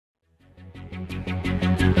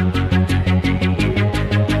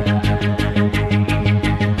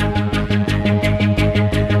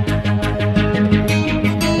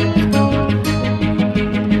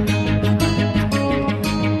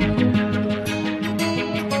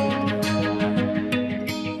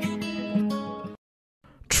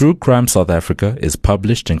True Crime South Africa is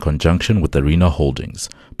published in conjunction with Arena Holdings,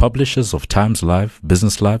 publishers of Times Live,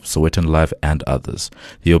 Business Live, Sowetan Live, and others.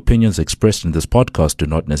 The opinions expressed in this podcast do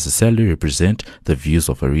not necessarily represent the views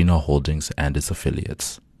of Arena Holdings and its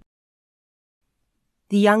affiliates.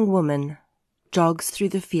 The young woman jogs through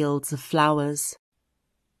the fields of flowers.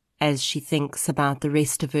 As she thinks about the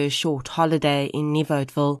rest of her short holiday in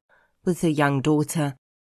Nieuwoudtville with her young daughter,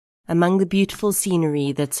 among the beautiful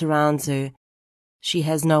scenery that surrounds her, she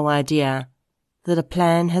has no idea that a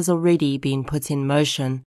plan has already been put in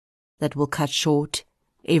motion that will cut short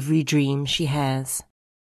every dream she has.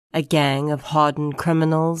 A gang of hardened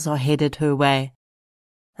criminals are headed her way,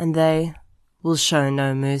 and they will show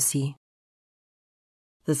no mercy.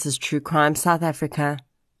 This is True Crime South Africa.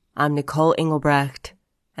 I'm Nicole Engelbrecht,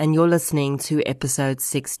 and you're listening to episode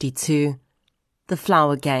 62, The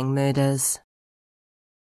Flower Gang Murders.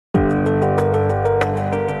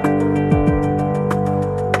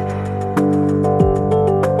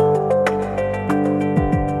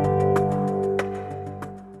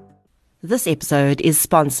 This episode is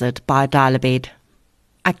sponsored by Dial-A-Bed.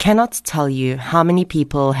 I cannot tell you how many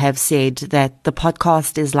people have said that the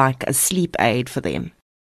podcast is like a sleep aid for them.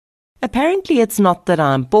 Apparently it's not that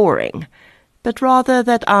I'm boring, but rather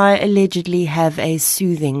that I allegedly have a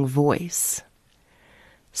soothing voice.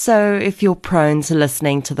 So if you're prone to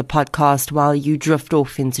listening to the podcast while you drift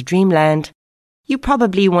off into dreamland, you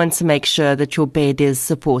probably want to make sure that your bed is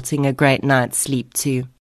supporting a great night's sleep too.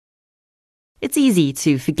 It's easy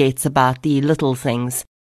to forget about the little things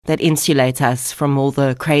that insulate us from all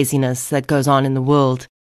the craziness that goes on in the world.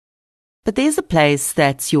 But there's a place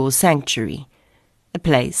that's your sanctuary, a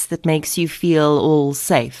place that makes you feel all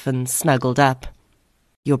safe and snuggled up.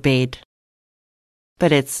 Your bed.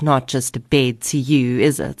 But it's not just a bed to you,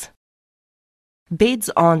 is it?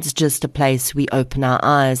 Beds aren't just a place we open our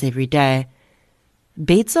eyes every day.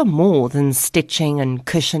 Beds are more than stitching and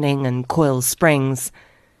cushioning and coil springs.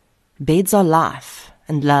 Beds are life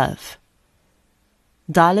and love.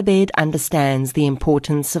 Dial-A-Bed understands the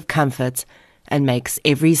importance of comfort and makes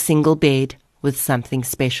every single bed with something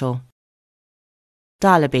special.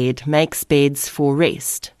 Dial-A-Bed makes beds for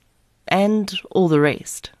rest and all the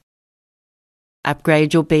rest.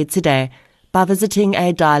 Upgrade your bed today by visiting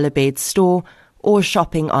a Dial-A-Bed store or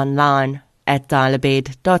shopping online at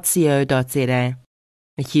dialabed.co.za.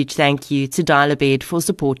 A huge thank you to Dial-A-Bed for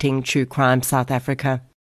supporting True Crime South Africa.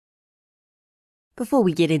 Before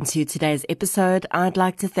we get into today's episode, I'd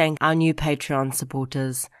like to thank our new Patreon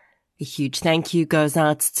supporters. A huge thank you goes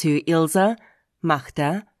out to Ilza,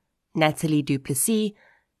 Magda, Natalie Duplessis,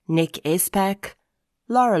 Nick Espak,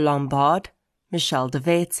 Laura Lombard, Michelle de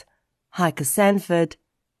Wet, Heike Sanford,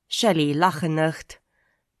 Shelley Lachenucht,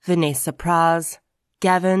 Vanessa Praz,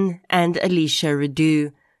 Gavin and Alicia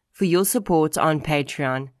Redu for your support on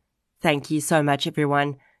Patreon. Thank you so much,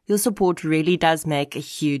 everyone. Your support really does make a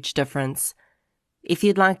huge difference. If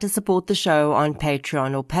you'd like to support the show on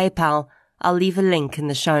Patreon or PayPal, I'll leave a link in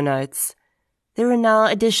the show notes. There are now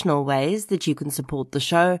additional ways that you can support the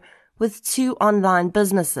show, with 2 online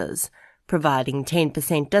businesses providing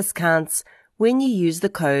 10% discounts when you use the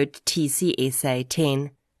code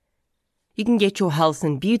TCSA10. You can get your health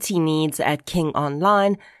and beauty needs at King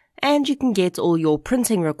Online, and you can get all your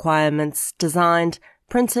printing requirements designed,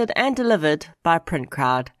 printed and delivered by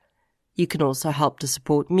PrintCrowd. You can also help to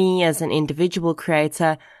support me as an individual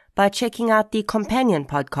creator by checking out the companion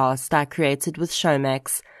podcast I created with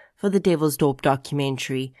Showmax for the Devilsdorp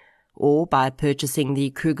documentary, or by purchasing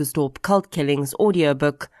the Krugersdorp Cult Killings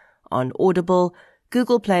audiobook on Audible,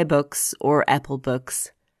 Google Play Books, or Apple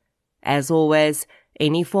Books. As always,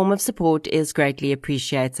 any form of support is greatly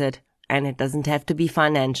appreciated, and it doesn't have to be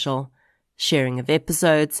financial. Sharing of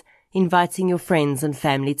episodes, inviting your friends and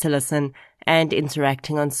family to listen, and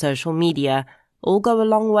interacting on social media all go a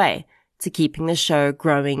long way to keeping the show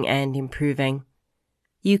growing and improving.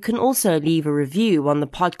 You can also leave a review on the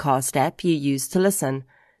podcast app you use to listen.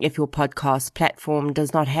 If your podcast platform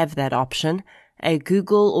does not have that option, a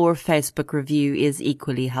Google or Facebook review is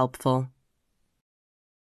equally helpful.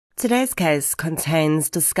 Today's case contains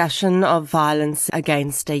discussion of violence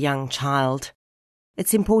against a young child.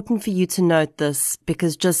 It's important for you to note this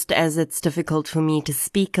because just as it's difficult for me to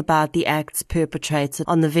speak about the acts perpetrated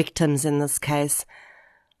on the victims in this case,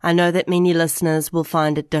 I know that many listeners will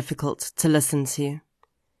find it difficult to listen to.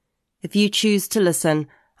 If you choose to listen,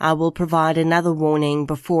 I will provide another warning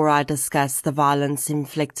before I discuss the violence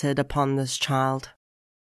inflicted upon this child.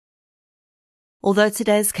 Although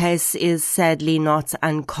today's case is sadly not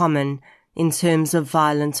uncommon in terms of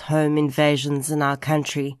violent home invasions in our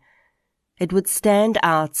country, it would stand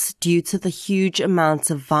out due to the huge amounts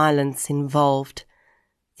of violence involved.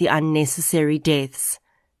 the unnecessary deaths,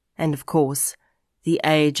 and of course, the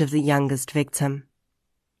age of the youngest victim.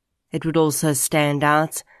 It would also stand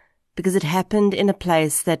out because it happened in a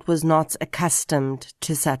place that was not accustomed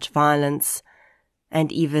to such violence,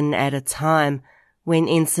 and even at a time when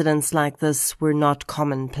incidents like this were not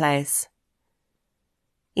commonplace.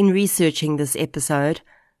 In researching this episode,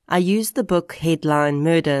 I used the book Headline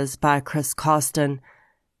Murders by Chris Carsten,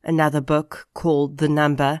 another book called The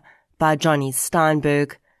Number by Johnny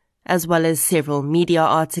Steinberg, as well as several media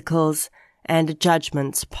articles and a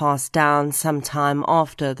judgment passed down sometime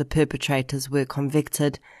after the perpetrators were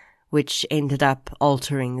convicted, which ended up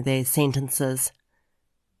altering their sentences.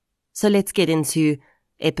 So let's get into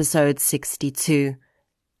episode 62,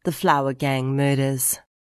 The Flower Gang Murders.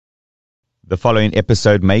 The following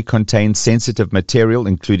episode may contain sensitive material,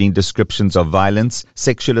 including descriptions of violence,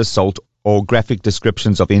 sexual assault, or graphic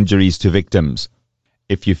descriptions of injuries to victims.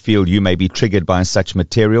 If you feel you may be triggered by such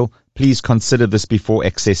material, please consider this before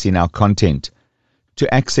accessing our content.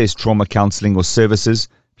 To access trauma counseling or services,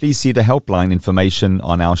 please see the helpline information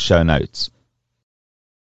on our show notes.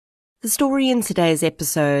 The story in today's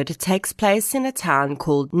episode takes place in a town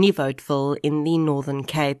called Nieuwoudtville in the Northern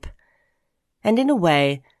Cape. And in a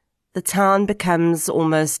way, the town becomes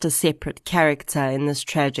almost a separate character in this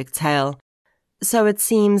tragic tale, so it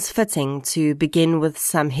seems fitting to begin with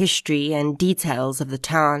some history and details of the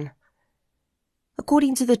town.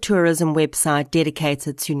 According to the tourism website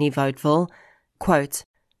dedicated to Nieuwoudtville, quote,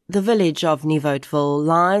 "The village of Nieuwoudtville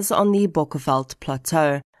lies on the Bokkenveld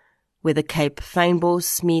Plateau, where the Cape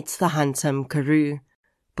Fynbos meets the Huntum Karoo,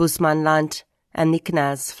 Bosmanland, and the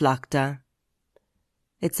Knysvlakte.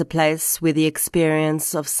 It's a place where the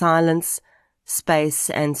experience of silence, space,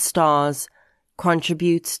 and stars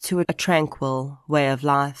contribute to a tranquil way of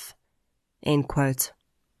life." End quote.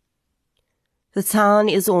 The town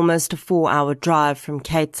is almost a 4-hour drive from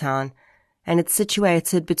Cape Town, and it's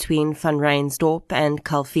situated between Van Reinsdorp and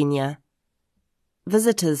Calvinia.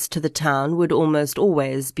 Visitors to the town would almost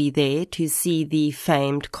always be there to see the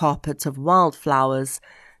famed carpet of wildflowers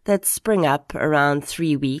that spring up around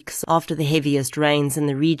 3 weeks after the heaviest rains in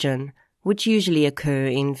the region, which usually occur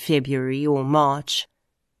in February or March.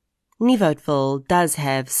 Nieuwoudtville does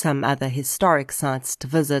have some other historic sites to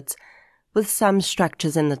visit, with some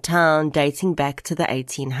structures in the town dating back to the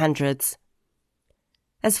 1800s.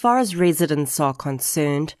 As far as residents are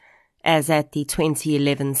concerned, as at the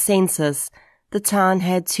 2011 census, the town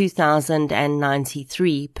had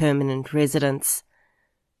 2,093 permanent residents.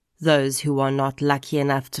 Those who are not lucky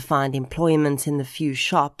enough to find employment in the few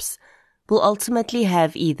shops will ultimately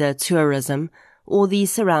have either tourism or the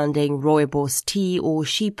surrounding rooibos tea or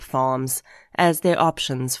sheep farms as their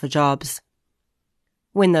options for jobs.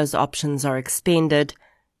 When those options are expended,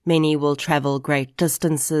 many will travel great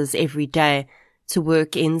distances every day to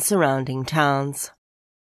work in surrounding towns.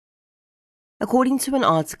 According to an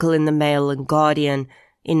article in the Mail and Guardian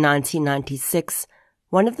in 1996,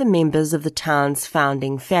 one of the members of the town's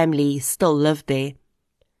founding family still lived there.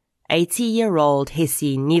 80-year-old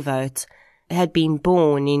Hessie Nieuwoud had been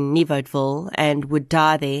born in Nieuwoudtville and would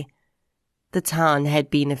die there. The town had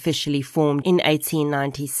been officially formed in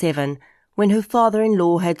 1897 when her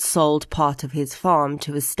father-in-law had sold part of his farm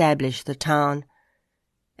to establish the town.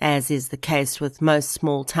 As is the case with most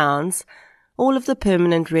small towns, all of the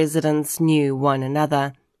permanent residents knew one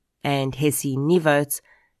another, and Hessie Nieuwoud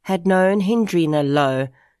had known Hendrina Lowe,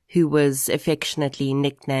 who was affectionately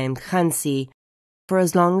nicknamed Hansie, for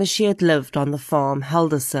as long as she had lived on the farm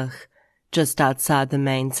Heldesig, just outside the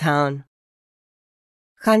main town.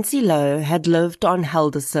 Hansie Lowe had lived on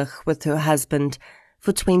Heldesig with her husband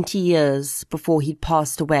for 20 years before he'd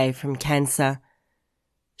passed away from cancer.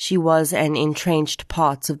 She was an entrenched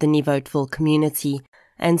part of the Nieuwoudtville community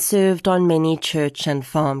and served on many church and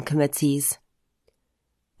farm committees.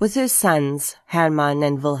 With her sons, Herman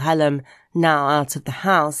and Wilhelm, now out of the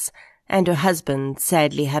house, and her husband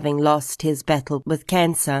sadly having lost his battle with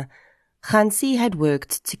cancer, Hansie had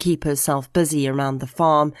worked to keep herself busy around the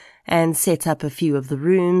farm and set up a few of the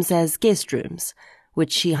rooms as guest rooms,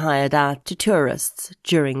 which she hired out to tourists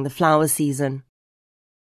during the flower season.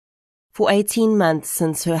 For 18 months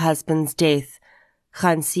since her husband's death,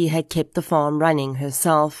 Hansie had kept the farm running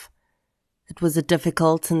herself. It was a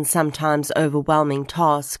difficult and sometimes overwhelming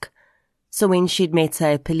task, so when she'd met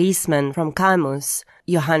a policeman from Kaimus,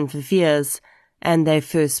 Johan Verveers, and they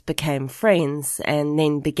first became friends and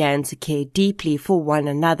then began to care deeply for one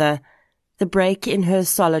another, the break in her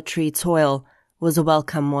solitary toil was a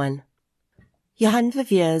welcome one. Johan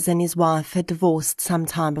Verveers and his wife had divorced some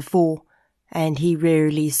time before, and he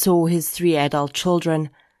rarely saw his 3 adult children,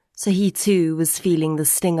 So he too was feeling the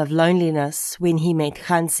sting of loneliness when he met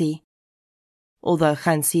Hansi. Although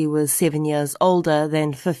Hansi was 7 years older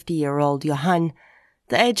than 50-year-old Johan,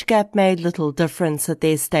 the age gap made little difference at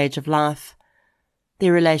their stage of life.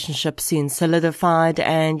 Their relationship soon solidified,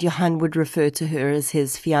 and Johan would refer to her as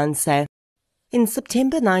his fiancée. In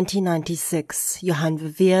September 1996, Johan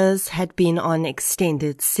Verveers had been on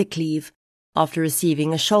extended sick leave after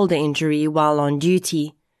receiving a shoulder injury while on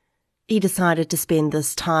duty. He decided to spend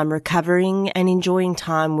this time recovering and enjoying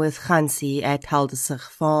time with Hansi at Heldersig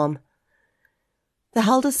Farm. The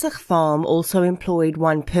Heldersig Farm also employed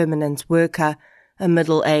one permanent worker, a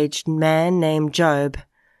middle-aged man named Job.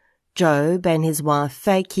 Job and his wife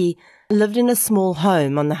Faiki lived in a small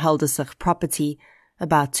home on the Heldersig property,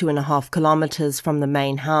 about 2.5 kilometers from the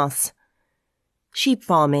main house. Sheep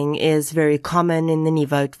farming is very common in the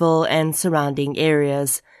Nieuwoudtville and surrounding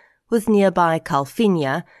areas, with nearby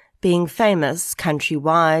Calvinia being famous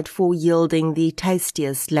countrywide for yielding the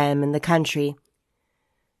tastiest lamb in the country.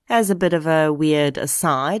 As a bit of a weird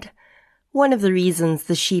aside, one of the reasons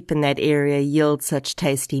the sheep in that area yield such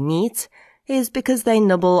tasty meat is because they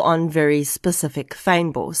nibble on very specific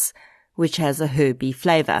fynbos, which has a herby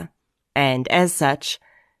flavor, and as such,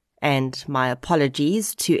 and my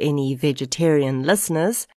apologies to any vegetarian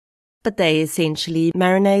listeners, but they essentially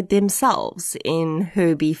marinate themselves in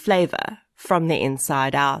herby flavor from the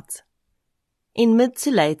inside out. In mid to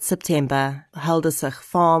late September, Heldersig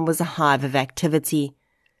Farm was a hive of activity.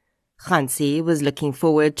 Hansi was looking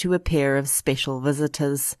forward to a pair of special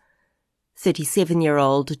visitors.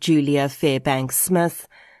 37-year-old Julia Fairbanks Smith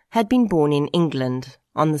had been born in England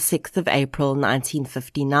on the 6th of April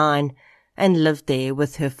 1959 and lived there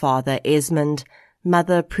with her father Esmond,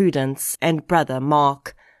 mother Prudence and brother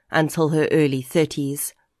Mark until her early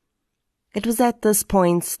 30s. It was at this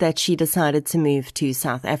point that she decided to move to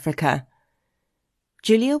South Africa.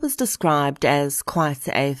 Julia was described as quite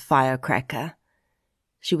a firecracker.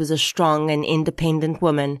 She was a strong and independent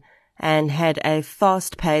woman and had a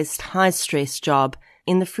fast-paced, high-stress job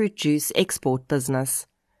in the fruit juice export business.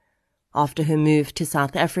 After her move to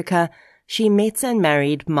South Africa, she met and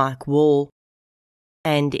married Mike Wall.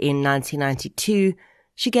 And in 1992,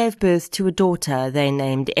 she gave birth to a daughter they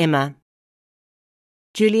named Emma.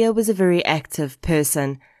 Julia was a very active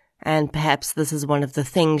person, and perhaps this is one of the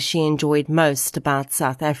things she enjoyed most about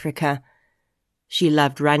South Africa. She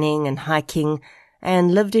loved running and hiking,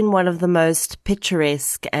 and lived in one of the most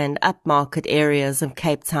picturesque and upmarket areas of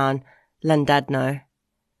Cape Town, Llandudno.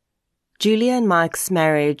 Julia and Mike's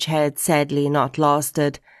marriage had sadly not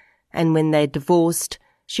lasted, and when they divorced,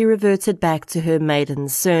 she reverted back to her maiden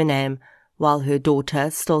surname, while her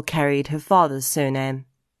daughter still carried her father's surname.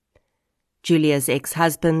 Julia's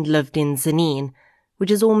ex-husband lived in Tzaneen, which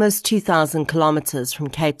is almost 2,000 kilometers from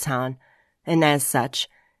Cape Town, and as such,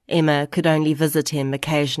 Emma could only visit him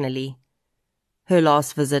occasionally. Her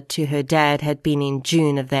last visit to her dad had been in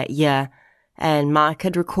June of that year, and Mike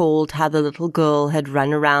had recalled how the little girl had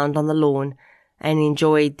run around on the lawn and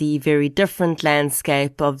enjoyed the very different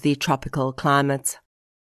landscape of the tropical climate.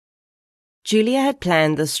 Julia had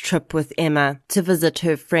planned this trip with Emma to visit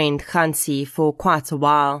her friend Hansi for quite a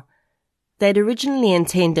while. They'd originally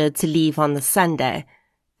intended to leave on the Sunday,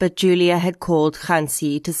 but Julia had called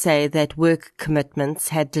Hansi to say that work commitments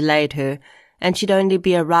had delayed her and she'd only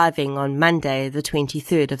be arriving on Monday, the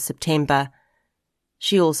 23rd of September.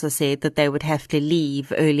 She also said that they would have to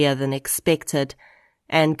leave earlier than expected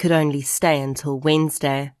and could only stay until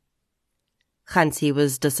Wednesday. Hansi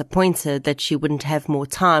was disappointed that she wouldn't have more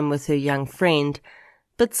time with her young friend,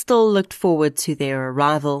 but still looked forward to their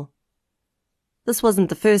arrival. This wasn't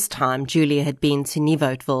the first time Julia had been to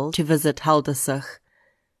Nieuwoudtville to visit Heldersig.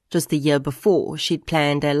 Just the year before, she'd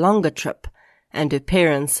planned a longer trip, and her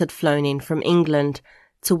parents had flown in from England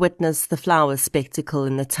to witness the flower spectacle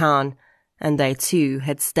in the town, and they too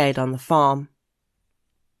had stayed on the farm.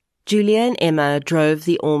 Julia and Emma drove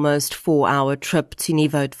the almost 4-hour trip to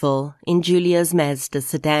Nieuwoudtville in Julia's Mazda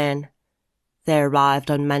sedan. They arrived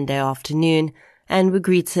on Monday afternoon and were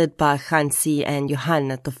greeted by Hansi and Johan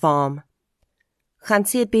at the farm.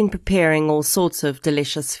 Hansi had been preparing all sorts of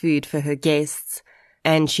delicious food for her guests,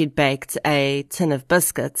 and she'd baked a tin of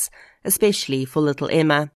biscuits, especially for little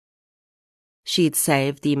Emma. She'd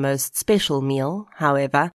saved the most special meal,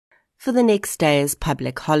 however, for the next day's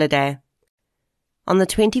public holiday. On the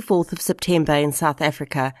 24th of September in South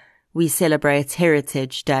Africa, we celebrate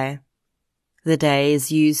Heritage Day. The day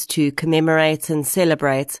is used to commemorate and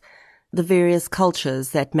celebrate the various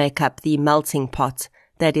cultures that make up the melting pot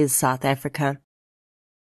that is South Africa.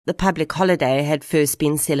 The public holiday had first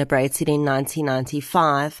been celebrated in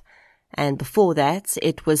 1995, and before that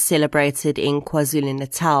it was celebrated in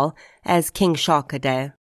KwaZulu-Natal as King Shaka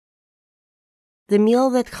Day. The meal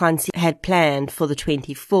that Khansi had planned for the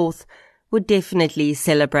 24th would definitely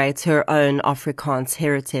celebrate her own Afrikaans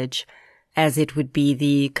heritage, as it would be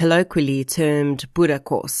the colloquially termed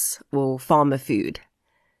boerekos, or farmer food.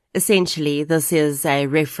 Essentially, this is a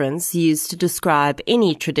reference used to describe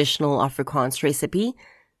any traditional Afrikaans recipe,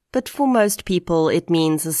 but for most people it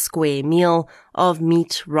means a square meal of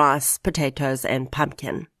meat, rice, potatoes and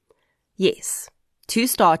pumpkin. Yes, 2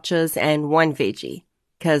 starches and 1 veggie,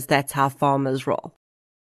 because that's how farmers roll.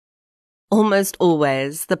 Almost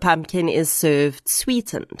always, the pumpkin is served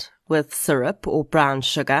sweetened with syrup or brown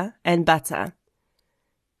sugar and butter.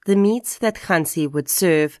 The meat that Khansi would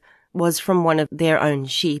serve was from one of their own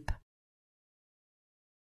sheep.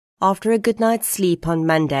 After a good night's sleep on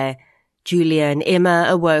Monday, Julia and Emma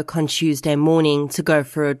awoke on Tuesday morning to go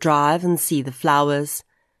for a drive and see the flowers.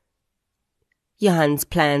 Johan's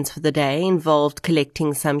plans for the day involved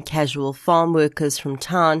collecting some casual farm workers from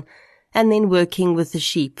town and then working with the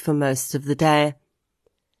sheep for most of the day.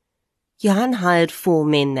 Johan hired 4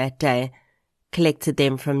 men that day, collected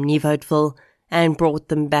them from Nieuwoudtville and brought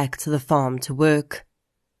them back to the farm to work.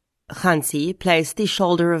 Khansi placed the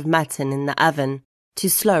shoulder of mutton in the oven to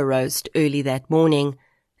slow roast early that morning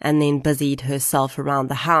and then busied herself around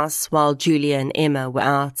the house while Julia and Emma were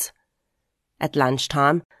out. At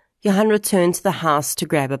lunchtime, Johan returned to the house to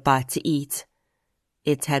grab a bite to eat.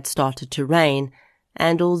 It had started to rain,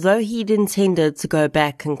 and although he'd intended to go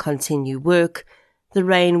back and continue work, the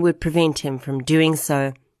rain would prevent him from doing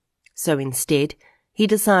so. So instead, he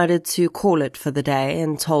decided to call it for the day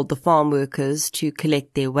and told the farm workers to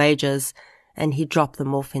collect their wages, and he'd drop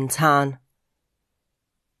them off in town.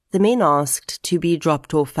 The men asked to be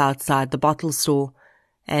dropped off outside the bottle store,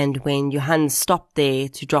 and when Johan stopped there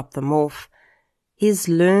to drop them off, his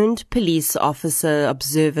learned police officer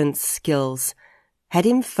observance skills had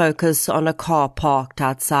him focus on a car parked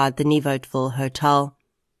outside the Nieuwoudtville Hotel.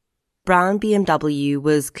 Brown BMW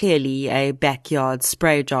was clearly a backyard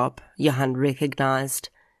spray job, Johan recognized.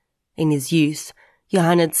 In his youth,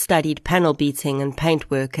 Johan had studied panel beating and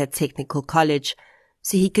paintwork at Technical College,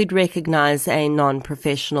 so he could recognize a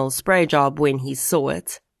non-professional spray job when he saw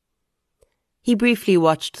it. He briefly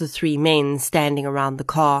watched the 3 men standing around the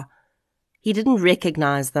car. He didn't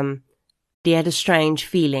recognize them. He had a strange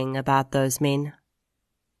feeling about those men.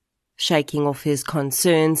 Shaking off his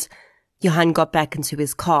concerns, Johan got back into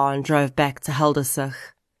his car and drove back to Helderberg.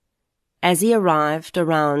 As he arrived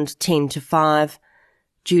around 10 to 5,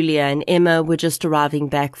 Julia and Emma were just arriving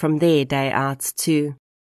back from their day out too.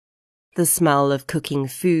 The smell of cooking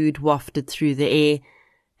food wafted through the air,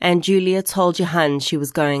 and Julia told Johan she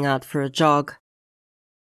was going out for a jog.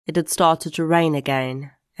 It had started to rain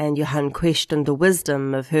again, and Johan questioned the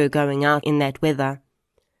wisdom of her going out in that weather,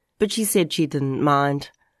 but she said she didn't mind.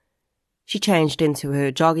 She changed into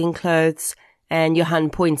her jogging clothes, and Johan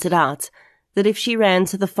pointed out that if she ran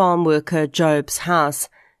to the farm worker Job's house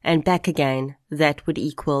and back again, that would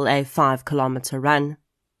equal a 5-kilometer run.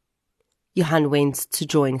 Johan went to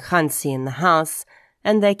join Khansi in the house,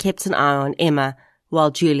 and they kept an eye on Emma while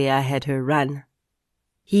Julia had her run.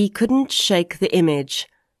 He couldn't shake the image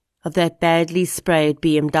of that badly sprayed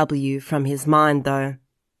BMW from his mind, though,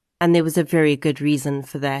 and there was a very good reason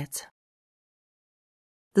for that.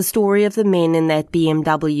 The story of the men in that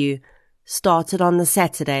BMW started on the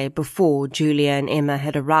Saturday before Julia and Emma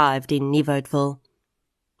had arrived in Nieuwoudtville.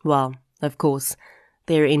 Well, of course,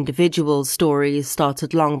 their individual stories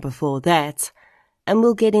started long before that, and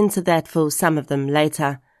we'll get into that for some of them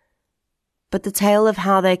later. But the tale of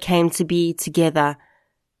how they came to be together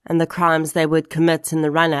and the crimes they would commit in the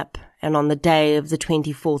run-up and on the day of the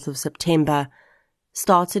 24th of September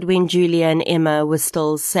started when Julia and Emma were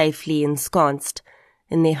still safely ensconced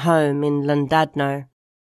in their home in Llandudno,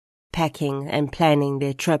 packing and planning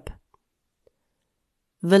their trip.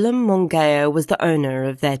 Willem Mongeya was the owner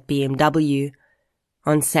of that BMW.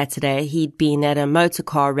 On Saturday, he'd been at a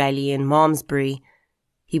motorcar rally in Malmesbury.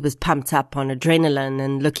 He was pumped up on adrenaline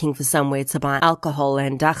and looking for somewhere to buy alcohol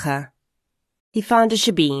and dagga. He found a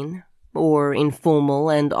shebeen, or informal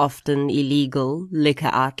and often illegal liquor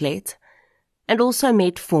outlet, and also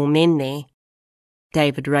met 4 men there.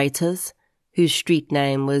 David Reuters, whose street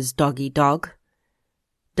name was Doggy Dog,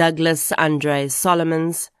 Douglas Andre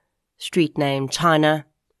Solomons, street name China,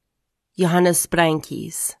 Johannes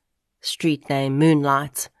Brankies, street name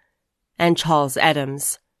Moonlight, and Charles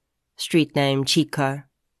Adams, street name Chico.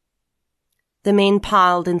 The men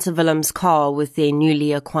piled into Willem's car with their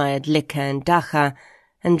newly acquired liquor and dagga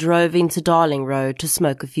and drove into Darling Road to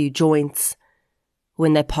smoke a few joints.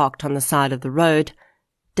 When they parked on the side of the road,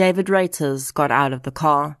 David Reuters got out of the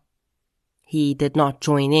car. He did not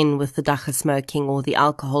join in with the dagga smoking or the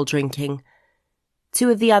alcohol drinking. 2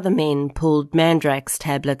 of the other men pulled Mandrax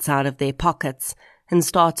tablets out of their pockets and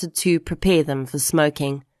started to prepare them for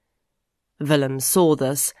smoking. Willem saw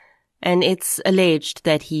this, and it's alleged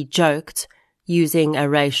that he joked, using a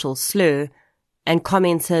racial slur, and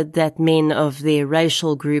commented that men of their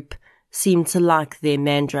racial group seemed to like their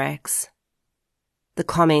Mandrax. The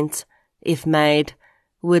comment, if made,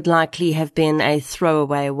 would likely have been a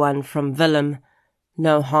throwaway one from Willem,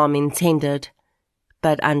 no harm intended,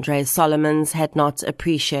 but Andre Solomons had not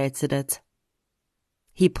appreciated it.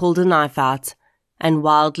 He pulled a knife out and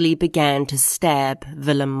wildly began to stab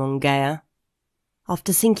Willem Mungea.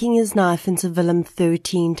 After sinking his knife into Willem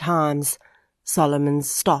 13 times, Solomons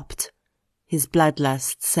stopped, his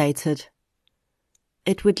bloodlust sated.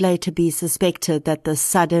 It would later be suspected that the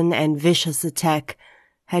sudden and vicious attack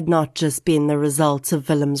had not just been the result of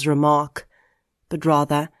Willem's remark, but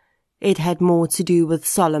rather it had more to do with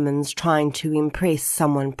Solomons trying to impress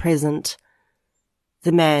someone present.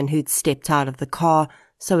 The man who'd stepped out of the car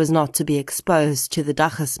so as not to be exposed to the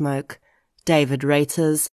dagga smoke, David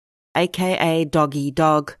Reuters, aka Doggy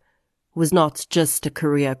Dog, was not just a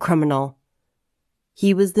career criminal.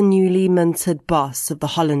 He was the newly minted boss of the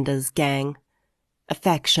Hollanders gang, a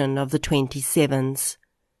faction of the 27s.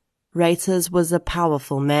 Reuters was a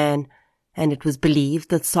powerful man, and it was believed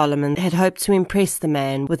that Solomon had hoped to impress the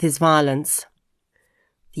man with his violence.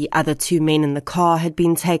 The other 2 men in the car had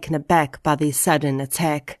been taken aback by the sudden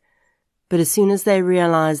attack, but as soon as they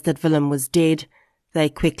realized that Willem was dead, they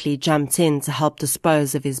quickly jumped in to help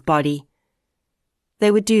dispose of his body. They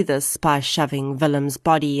would do this by shoving Willem's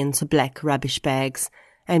body into black rubbish bags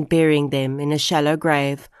and burying them in a shallow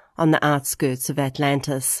grave on the outskirts of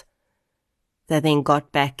Atlantis. They then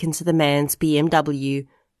got back into the man's BMW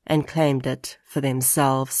and claimed it for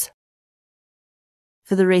themselves.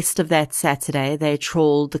 For the rest of that Saturday, they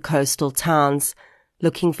trawled the coastal towns,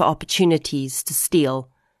 looking for opportunities to steal,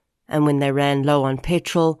 and when they ran low on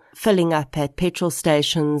petrol, filling up at petrol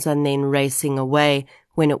stations and then racing away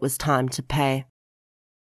when it was time to pay.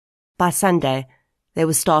 By Sunday, they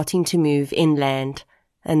were starting to move inland,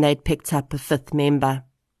 and they'd picked up a 5th member.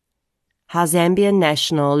 How Zambian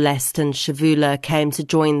national Laston Shavula came to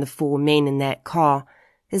join the 4 men in that car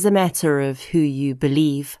is a matter of who you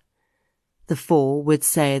believe. The 4 would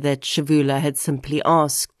say that Shavula had simply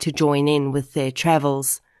asked to join in with their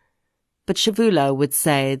travels, but Shavula would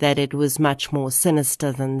say that it was much more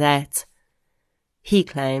sinister than that. He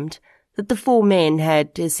claimed that the 4 men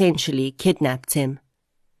had essentially kidnapped him.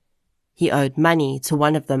 He owed money to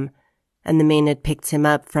one of them, and the men had picked him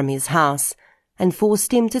up from his house and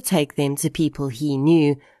forced him to take them to people he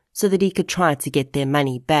knew so that he could try to get their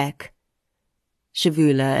money back.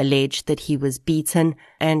 Shavula alleged that he was beaten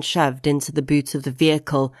and shoved into the boot of the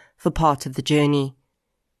vehicle for part of the journey.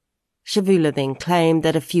 Shavula then claimed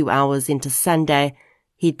that a few hours into Sunday,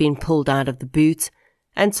 he'd been pulled out of the boot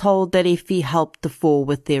and told that if he helped the 4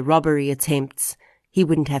 with their robbery attempts, he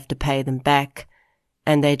wouldn't have to pay them back,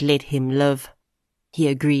 and they'd let him live. He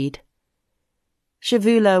agreed.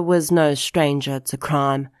 Shavula was no stranger to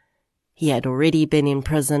crime. He had already been in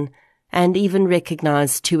prison and even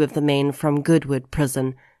recognized 2 of the men from Goodwood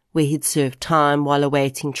Prison, where he'd served time while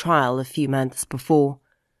awaiting trial a few months before.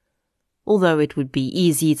 Although it would be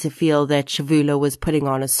easy to feel that Shavula was putting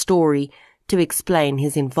on a story to explain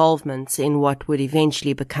his involvement in what would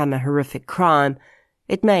eventually become a horrific crime,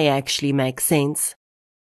 it may actually make sense.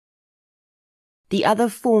 The other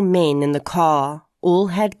 4 men in the car all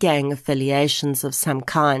had gang affiliations of some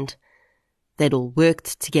kind. They'd all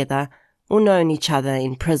worked together or known each other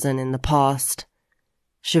in prison in the past.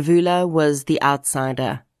 Shavula was the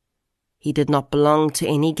outsider. He did not belong to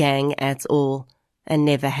any gang at all, and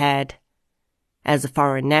never had. As a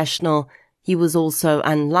foreign national, he was also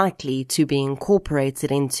unlikely to be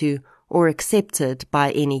incorporated into or accepted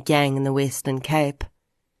by any gang in the Western Cape.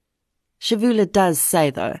 Shavula does say,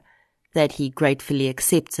 though, that he gratefully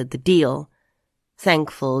accepted the deal,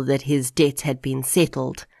 thankful that his debt had been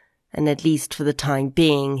settled, and at least for the time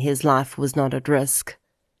being his life was not at risk.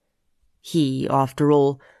 He, after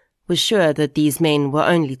all, was sure that these men were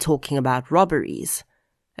only talking about robberies,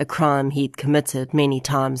 a crime he'd committed many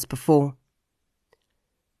times before.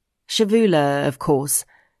 Shavula, of course,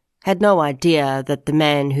 had no idea that the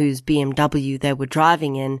man whose BMW they were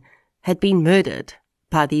driving in had been murdered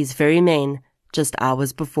by these very men just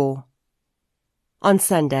hours before. On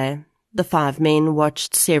Sunday, the 5 men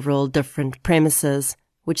watched several different premises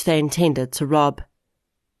which they intended to rob.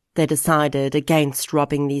 They decided against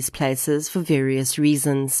robbing these places for various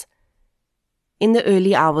reasons. In the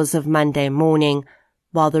early hours of Monday morning,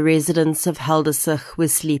 While the residents of Heldersuch were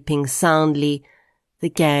sleeping soundly, the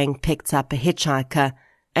gang picked up a hitchhiker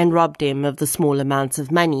and robbed him of the small amounts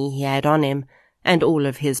of money he had on him and all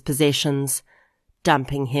of his possessions,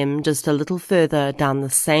 dumping him just a little further down the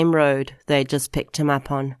same road they'd just picked him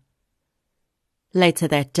up on. Later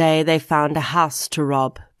that day, they found a house to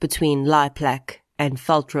rob between Leiplach and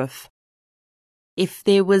Veldroof. If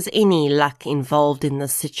there was any luck involved in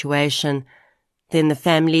this situation, then the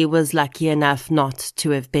family was lucky enough not to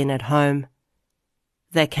have been at home.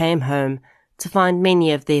 They came home to find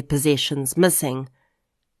many of their possessions missing,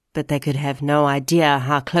 but they could have no idea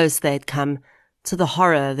how close they'd come to the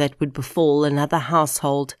horror that would befall another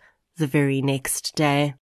household the very next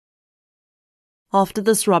day. After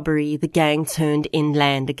this robbery, the gang turned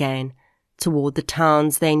inland again, toward the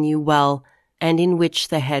towns they knew well and in which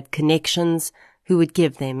they had connections who would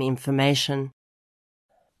give them information.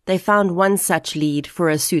 They found one such lead for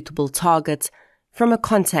a suitable target from a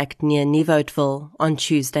contact near Nieuwoudtville on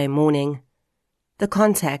Tuesday morning. The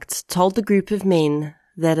contact told the group of men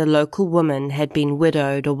that a local woman had been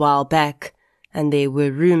widowed a while back, and there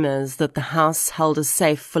were rumors that the house held a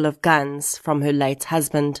safe full of guns from her late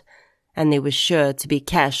husband, and there was sure to be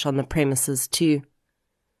cash on the premises too.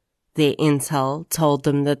 Their intel told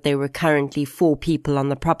them that there were currently 4 people on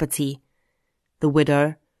the property: the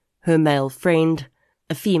widow, her male friend,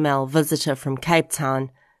 a female visitor from Cape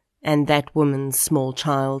Town, and that woman's small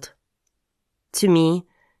child. To me,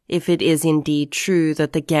 if it is indeed true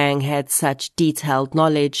that the gang had such detailed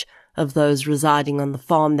knowledge of those residing on the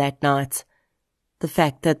farm that night, the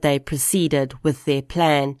fact that they proceeded with their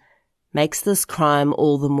plan makes this crime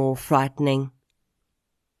all the more frightening.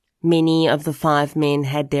 Many of the 5 men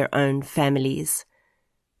had their own families.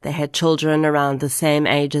 They had children around the same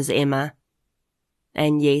age as Emma.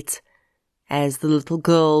 And yet, as the little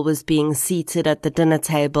girl was being seated at the dinner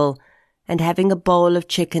table and having a bowl of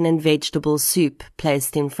chicken and vegetable soup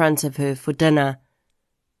placed in front of her for dinner,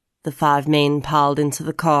 the 5 men piled into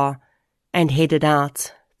the car and headed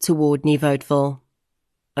out toward Nieuwoudtville,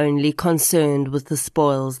 only concerned with the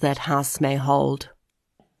spoils that house may hold.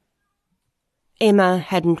 Emma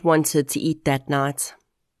hadn't wanted to eat that night.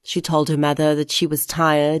 She told her mother that she was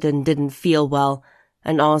tired and didn't feel well,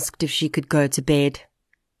 and asked if she could go to bed.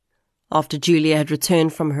 After Julia had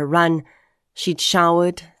returned from her run, she'd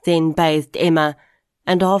showered, then bathed Emma,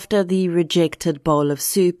 and after the rejected bowl of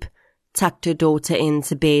soup, tucked her daughter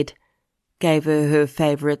into bed, gave her her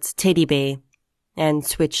favourite teddy bear, and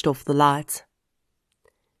switched off the light.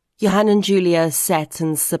 Johan and Julia sat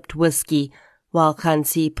and sipped whiskey while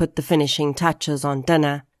Hansi put the finishing touches on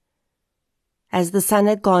dinner. As the sun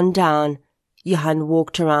had gone down, Johan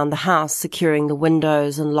walked around the house, securing the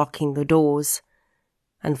windows and locking the doors.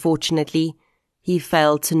 Unfortunately, he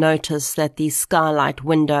failed to notice that the skylight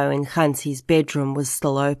window in Hansi's bedroom was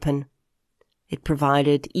still open. It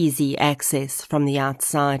provided easy access from the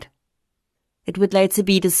outside. It would later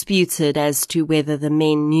be disputed as to whether the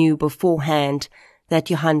men knew beforehand that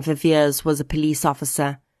Johan Verveers was a police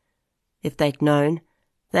officer. If they'd known,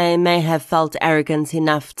 they may have felt arrogant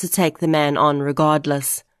enough to take the man on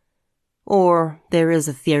regardless. Or there is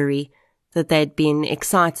a theory that they'd been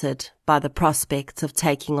excited by the prospect of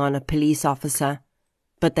taking on a police officer,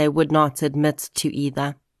 but they would not admit to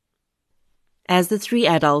either. As the 3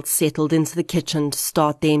 adults settled into the kitchen to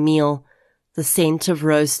start their meal, the scent of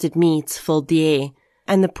roasted meat filled the air,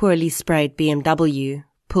 and the poorly sprayed BMW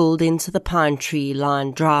pulled into the pine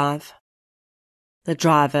tree-lined drive. The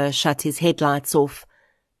driver shut his headlights off,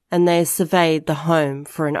 and they surveyed the home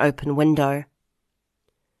for an open window.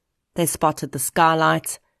 They spotted the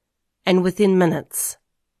skylight, and within minutes,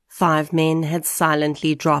 5 men had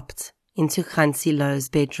silently dropped into Hansi Louw's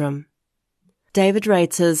bedroom. David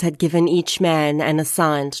Reuters had given each man an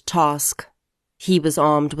assigned task. He was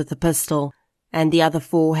armed with a pistol, and the other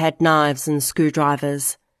 4 had knives and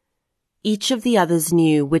screwdrivers. Each of the others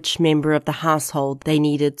knew which member of the household they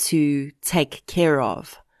needed to take care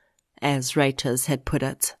of, as Reuters had put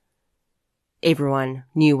it. Everyone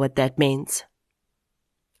knew what that meant.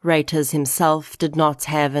 Reuters himself did not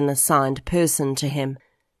have an assigned person to him.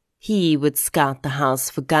 He would scout the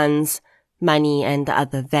house for guns, money, and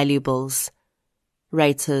other valuables.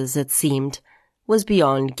 Reuters, it seemed, was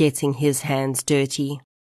beyond getting his hands dirty.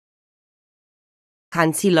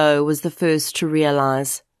 Hansi Louw was the first to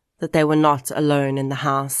realize that they were not alone in the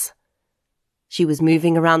house. She was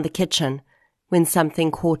moving around the kitchen when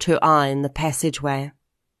something caught her eye in the passageway.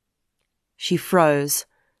 She froze,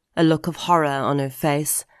 a look of horror on her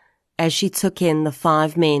face, as she took in the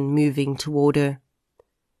 5 men moving toward her.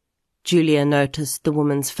 Julia noticed the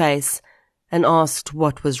woman's face and asked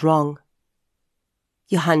what was wrong.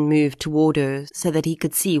 Johan moved toward her so that he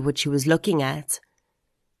could see what she was looking at.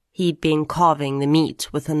 He'd been carving the meat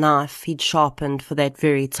with a knife he'd sharpened for that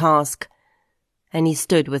very task, and he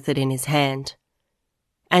stood with it in his hand.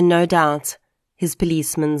 And no doubt, his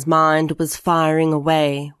policeman's mind was firing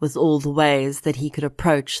away with all the ways that he could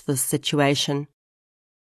approach this situation.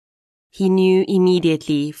 He knew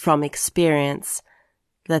immediately from experience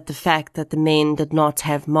that the fact that the men did not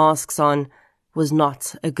have masks on was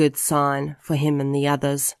not a good sign for him and the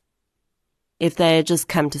others. If they had just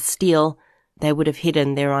come to steal, they would have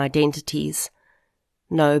hidden their identities.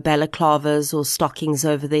 No balaclavas or stockings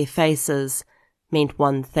over their faces meant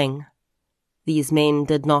one thing. These men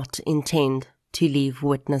did not intend to leave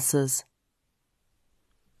witnesses.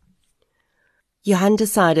 Johan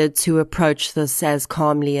decided to approach this as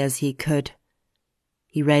calmly as he could.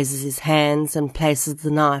 He raises his hands and places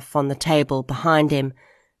the knife on the table behind him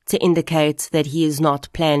to indicate that he is not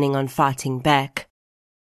planning on fighting back.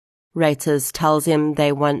 Reuters tells him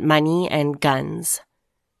they want money and guns.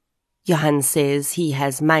 Johan says he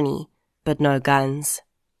has money, but no guns.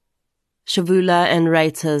 Shavula and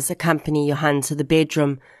Reuters accompany Johan to the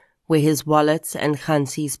bedroom where his wallet and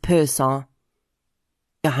Hansi's purse are.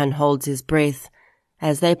 Johan holds his breath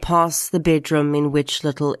as they pass the bedroom in which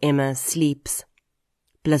little Emma sleeps,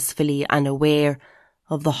 blissfully unaware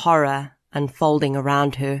of the horror unfolding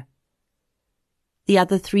around her. The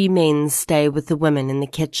other 3 men stay with the women in the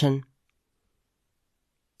kitchen.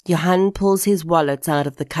 Johan pulls his wallet out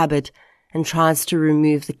of the cupboard and tries to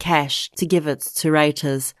remove the cash to give it to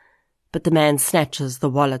Reuters, but the man snatches the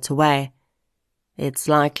wallet away. It's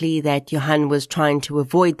likely that Johan was trying to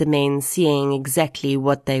avoid the men seeing exactly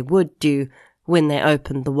what they would do when they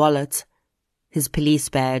opened the wallet, his police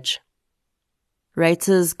badge.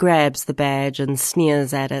 Reuters grabs the badge and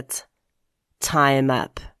sneers at it. "Tie him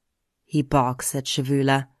up," he barks at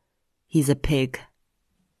Shavula. "He's a pig."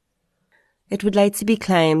 It would later be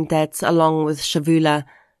claimed that, along with Shavula,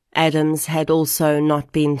 Adams had also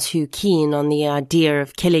not been too keen on the idea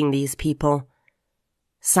of killing these people.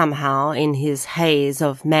 Somehow, in his haze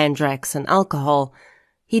of mandrax and alcohol,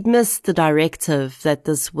 he'd missed the directive that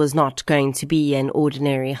this was not going to be an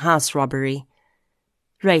ordinary house robbery.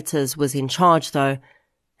 Reuters was in charge, though,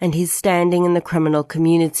 and his standing in the criminal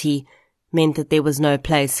community meant that there was no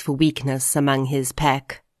place for weakness among his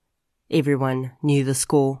pack. Everyone knew the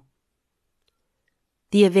score.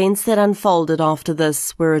 The events that unfolded after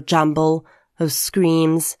this were a jumble of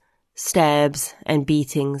screams, stabs, and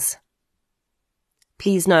beatings.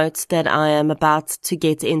 Please note that I am about to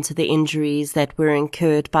get into the injuries that were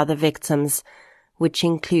incurred by the victims, which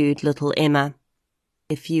include little Emma.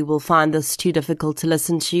 If you will find this too difficult to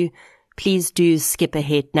listen to, please do skip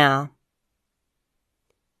ahead now.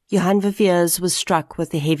 Johan Viviers was struck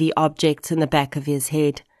with a heavy object in the back of his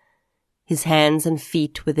head. His hands and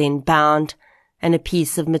feet were then bound, and a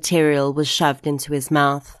piece of material was shoved into his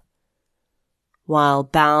mouth. While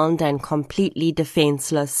bound and completely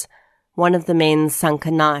defenseless, one of the men sunk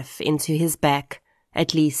a knife into his back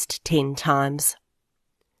at least 10 times.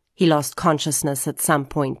 He lost consciousness at some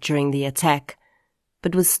point during the attack,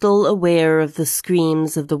 but was still aware of the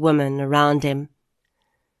screams of the women around him.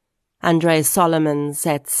 Andre Solomons,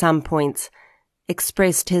 at some point,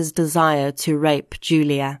 expressed his desire to rape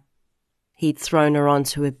Julia. He'd thrown her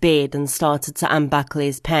onto a bed and started to unbuckle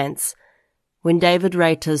his pants when David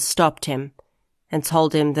Reuters stopped him and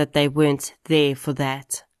told him that they weren't there for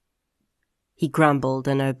that. He grumbled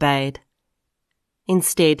and obeyed.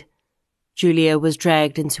 Instead, Julia was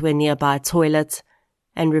dragged into a nearby toilet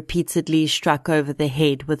and repeatedly struck over the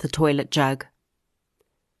head with a toilet jug.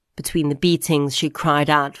 Between the beatings, she cried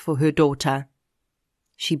out for her daughter.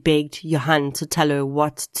 She begged Johan to tell her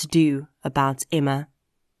what to do about Emma.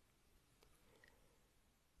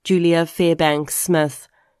 Julia Fairbanks Smith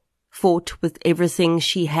fought with everything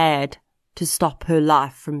she had to stop her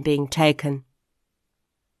life from being taken.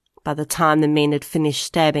 By the time the men had finished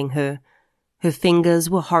stabbing her, her fingers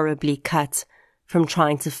were horribly cut from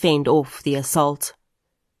trying to fend off the assault.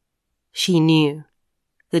 She knew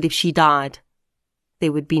that if she died,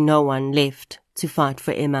 there would be no one left to fight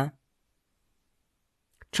for Emma.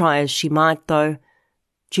 Try as she might, though,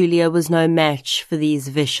 Julia was no match for these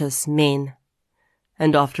vicious men,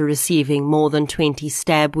 and after receiving more than 20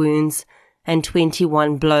 stab wounds and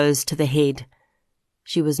 21 blows to the head,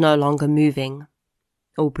 she was no longer moving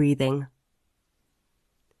or breathing.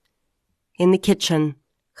 In the kitchen,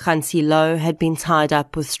 Hansi Low had been tied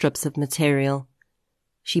up with strips of material.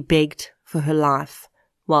 She begged for her life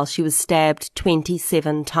while she was stabbed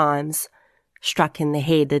 27 times, struck in the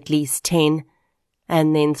head at least 10,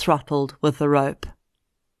 and then throttled with a rope.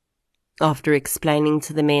 After explaining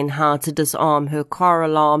to the men how to disarm her car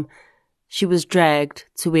alarm, she was dragged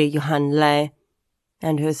to where Johan lay,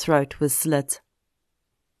 and her throat was slit.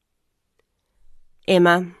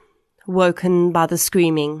 Emma, woken by the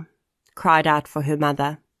screaming, cried out for her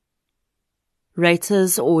mother.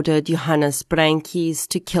 Reuters ordered Johannes Breinkies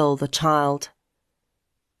to kill the child.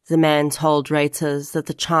 The man told Reuters that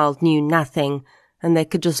the child knew nothing and they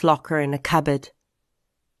could just lock her in a cupboard.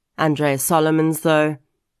 André Solomons, though,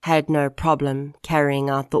 had no problem carrying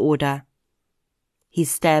out the order. He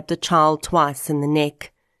stabbed the child twice in the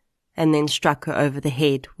neck and then struck her over the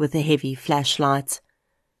head with a heavy flashlight.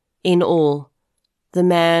 In all, the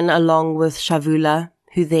man, along with Shavula,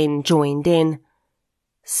 who then joined in,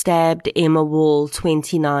 stabbed Emma Wall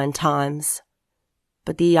 29 times,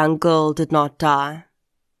 but the young girl did not die.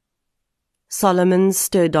 Solomon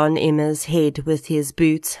stood on Emma's head with his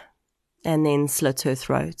boot and then slit her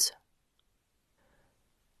throat.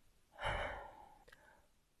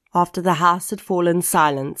 After the house had fallen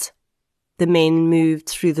silent, the men moved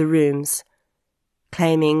through the rooms,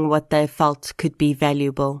 claiming what they felt could be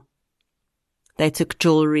valuable. They took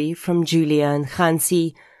jewelry from Julia and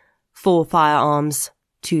Hansi, 4 firearms,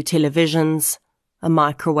 2 televisions, a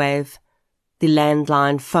microwave, the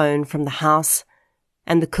landline phone from the house,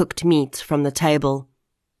 and the cooked meat from the table.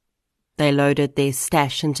 They loaded their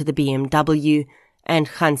stash into the BMW and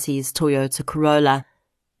Hansi's Toyota Corolla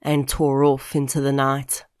and tore off into the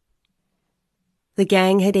night. The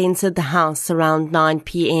gang had entered the house around 9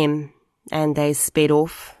 p.m. and they sped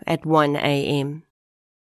off at 1 a.m.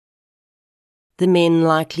 The men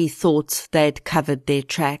likely thought they'd covered their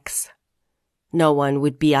tracks. No one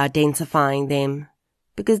would be identifying them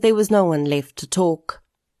because there was no one left to talk.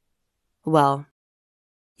 Well,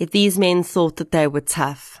 if these men thought that they were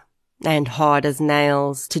tough and hard as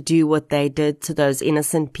nails to do what they did to those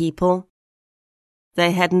innocent people,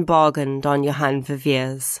 they hadn't bargained on Johan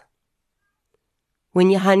Verveers. When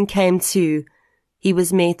Johan came to, he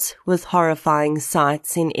was met with horrifying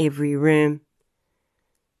sights in every room.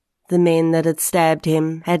 The men that had stabbed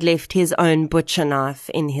him had left his own butcher knife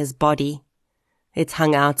in his body. It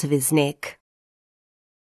hung out of his neck.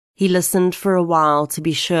 He listened for a while to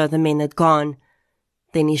be sure the men had gone.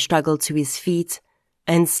 Then he struggled to his feet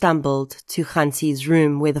and stumbled to Hansi's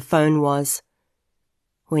room where the phone was.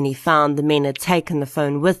 When he found the men had taken the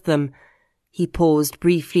phone with them, he paused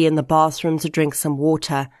briefly in the bathroom to drink some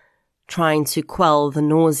water, trying to quell the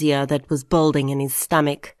nausea that was building in his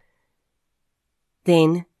stomach.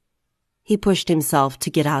 Then he pushed himself to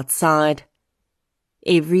get outside.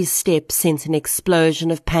 Every step sent an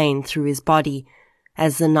explosion of pain through his body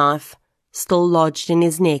as the knife, still lodged in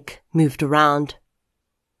his neck, moved around.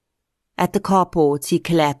 At the carport, he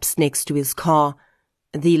collapsed next to his car,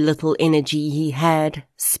 the little energy he had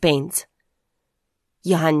spent.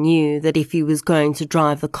 Johan knew that if he was going to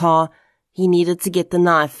drive the car, he needed to get the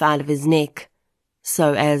knife out of his neck.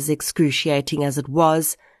 So, as excruciating as it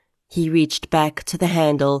was, he reached back to the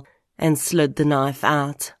handle and slid the knife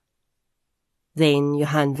out. Then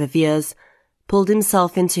Johan Verveers pulled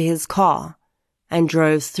himself into his car and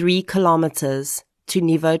drove 3 kilometers to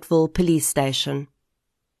Nieuwoudtville police station.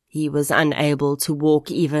 He was unable to walk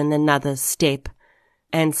even another step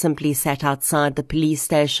and simply sat outside the police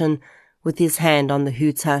station with his hand on the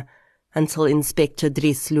hooter until Inspector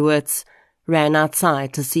Dries Loots ran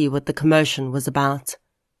outside to see what the commotion was about.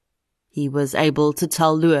 He was able to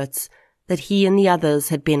tell Loots that he and the others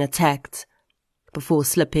had been attacked before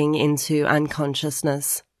slipping into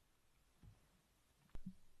unconsciousness.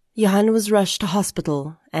 Johan was rushed to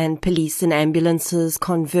hospital and police and ambulances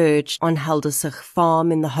converged on Heldersich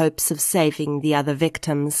Farm in the hopes of saving the other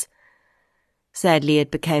victims. Sadly,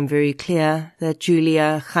 it became very clear that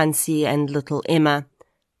Julia, Hansi and little Emma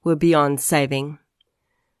were beyond saving.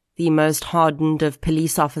 The most hardened of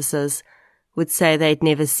police officers would say they'd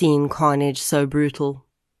never seen carnage so brutal.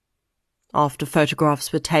 After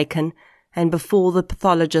photographs were taken and before the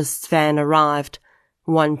pathologist's van arrived,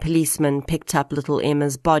 one policeman picked up little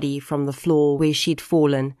Emma's body from the floor where she'd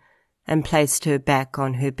fallen and placed her back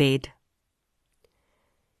on her bed.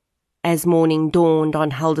 As morning dawned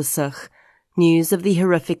on Heldersich, news of the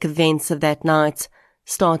horrific events of that night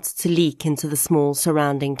started to leak into the small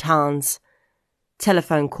surrounding towns.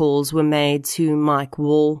 Telephone calls were made to Mike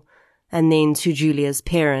Wall and then to Julia's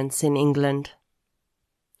parents in England.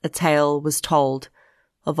 A tale was told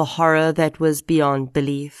of a horror that was beyond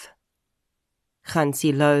belief.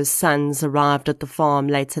 Hansi Louw's sons arrived at the farm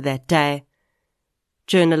later that day.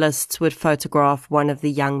 Journalists would photograph one of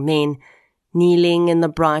the young men kneeling in the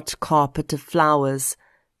bright carpet of flowers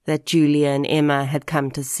that Julia and Emma had come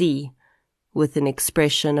to see, with an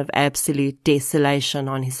expression of absolute desolation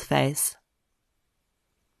on his face.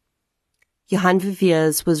 Johan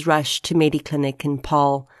Verveers was rushed to Mediclinic in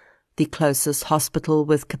Paarl, the closest hospital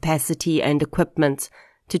with capacity and equipment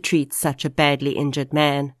to treat such a badly injured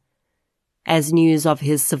man. As news of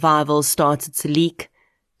his survival started to leak,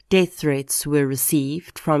 death threats were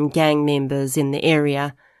received from gang members in the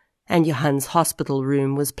area, and Johan's hospital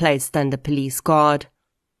room was placed under police guard.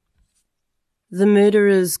 The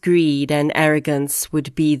murderers' greed and arrogance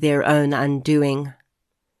would be their own undoing.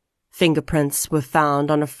 Fingerprints were found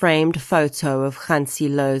on a framed photo of Hansi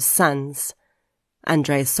Louw's sons.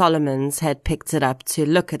 Andre Solomons had picked it up to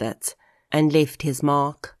look at it and left his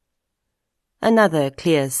mark. Another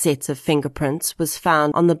clear set of fingerprints was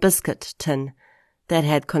found on the biscuit tin that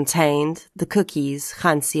had contained the cookies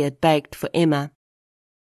Hansi had baked for Emma.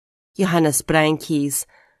 Johannes Brankies,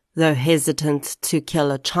 though hesitant to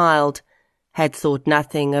kill a child, had thought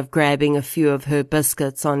nothing of grabbing a few of her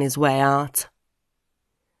biscuits on his way out.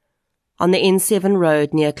 On the N7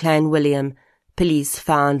 road near Clanwilliam, police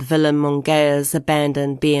found Willem Mongea's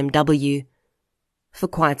abandoned BMW. For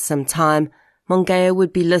quite some time, Mongea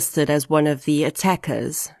would be listed as one of the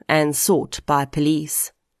attackers and sought by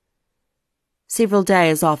police. Several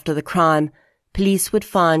days after the crime, police would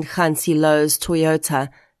find Hansi Louw's Toyota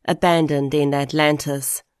abandoned in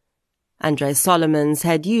Atlantis. Andre Solomons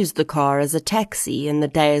had used the car as a taxi in the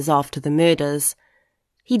days after the murders.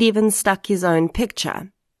 He'd even stuck his own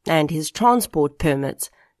picture and his transport permit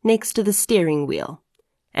next to the steering wheel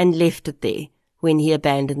and left it there when he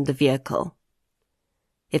abandoned the vehicle.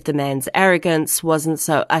 If the man's arrogance wasn't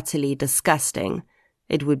so utterly disgusting,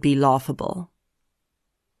 it would be laughable.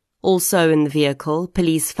 Also in the vehicle,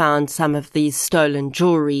 police found some of the stolen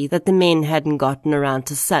jewelry that the men hadn't gotten around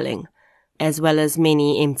to selling, as well as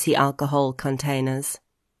many empty alcohol containers.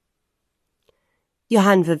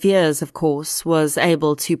 Johan Verveers, of course, was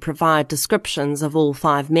able to provide descriptions of all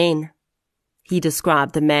 5 men. He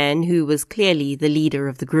described the man who was clearly the leader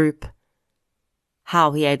of the group.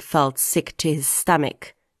 How he had felt sick to his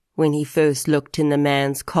stomach when he first looked in the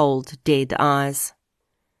man's cold, dead eyes.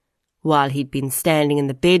 While he'd been standing in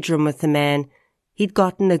the bedroom with the man, he'd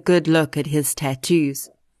gotten a good look at his tattoos.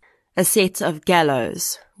 A set of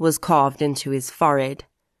gallows was carved into his forehead,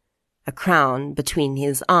 a crown between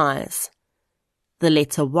his eyes, the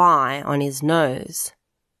letter Y on his nose,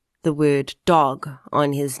 the word dog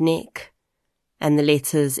on his neck, and the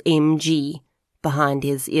letters MG behind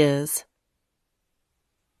his ears.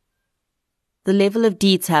 The level of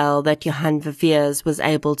detail that Johan Verveers was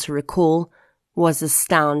able to recall was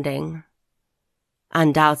astounding.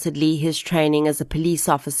 Undoubtedly, his training as a police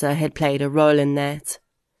officer had played a role in that.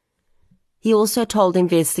 He also told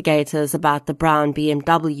investigators about the brown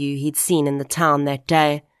BMW he'd seen in the town that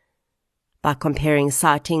day. By comparing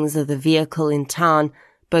sightings of the vehicle in town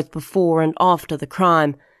both before and after the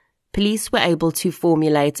crime, police were able to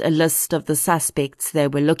formulate a list of the suspects they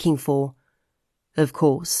were looking for. Of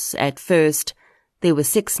course, at first, there were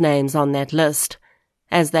 6 names on that list,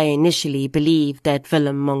 as they initially believed that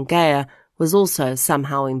Willem Mongea was also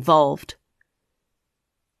somehow involved.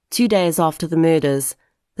 2 days after the murders,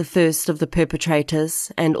 the first of the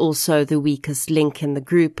perpetrators, and also the weakest link in the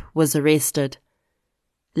group, was arrested.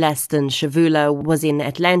 Laston Shavula was in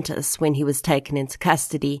Atlantis when he was taken into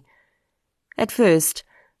custody. At first,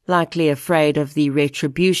 likely afraid of the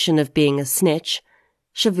retribution of being a snitch,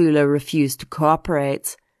 Shavula refused to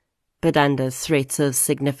cooperate, but under threats of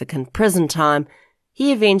significant prison time,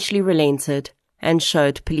 he eventually relented and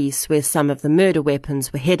showed police where some of the murder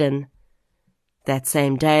weapons were hidden. That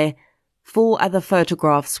same day, 4 other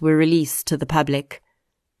photographs were released to the public.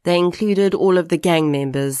 They included all of the gang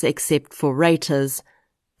members except for Reuters,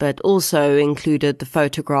 but also included the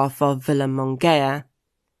photograph of Willem Mongea.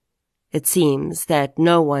 It seems that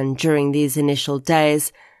no one during these initial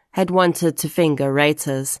days had wanted to finger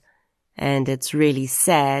Reuters, and it's really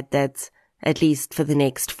sad that, at least for the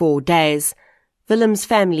next 4 days, Willem's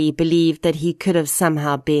family believed that he could have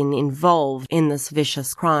somehow been involved in this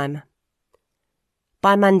vicious crime.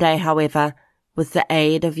 By Monday, however, with the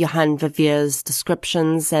aid of Johan Verveers'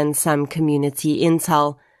 descriptions and some community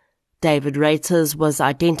intel, David Reuters was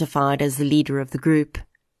identified as the leader of the group.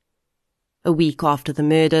 A week after the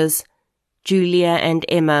murders, Julia and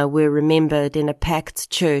Emma were remembered in a packed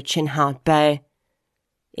church in Hout Bay.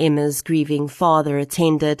 Emma's grieving father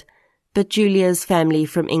attended, but Julia's family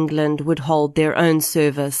from England would hold their own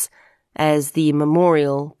service as the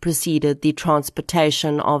memorial preceded the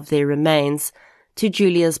transportation of their remains to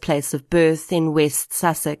Julia's place of birth in West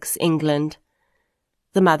Sussex, England.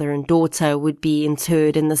 The mother and daughter would be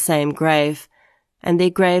interred in the same grave, and their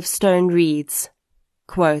gravestone reads,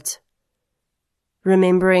 quote,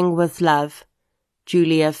 Remembering with love,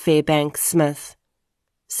 Julia Fairbanks Smith,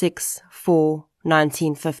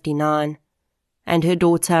 6/4/1959, and her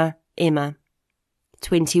daughter, Emma,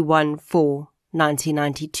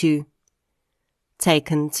 21/4/1992.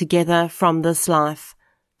 Taken together from this life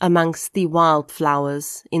amongst the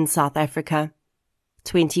wildflowers in South Africa,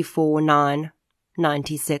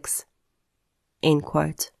 24/9/96. End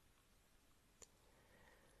quote.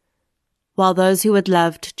 While those who had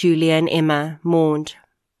loved Julia and Emma mourned,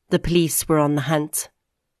 the police were on the hunt.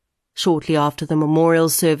 Shortly after the memorial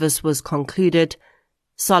service was concluded,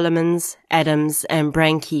 Solomons, Adams, and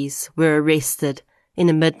Brankies were arrested in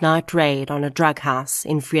a midnight raid on a drug house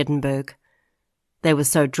in Vredenburg. They were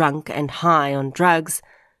so drunk and high on drugs,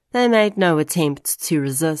 they made no attempt to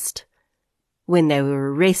resist. When they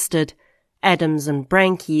were arrested, Adams and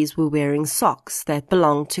Brankies were wearing socks that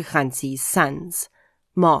belonged to Hansi's sons,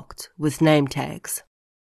 marked with name tags.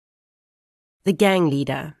 The gang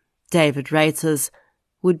leader, David Reuters,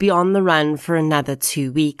 would be on the run for another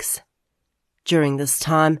 2 weeks. During this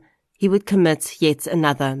time, he would commit yet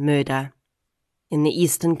another murder. In the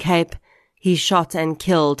Eastern Cape, he shot and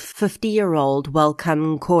killed 50-year-old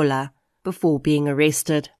Welcome Nkola before being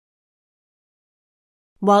arrested.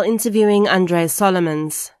 While interviewing Andre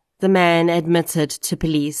Solomons, the man admitted to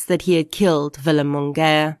police that he had killed Willem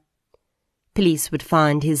Mongea. Police would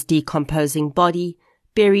find his decomposing body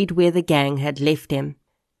buried where the gang had left him,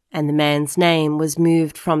 and the man's name was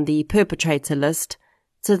moved from the perpetrator list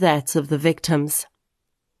to that of the victims.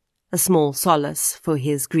 A small solace for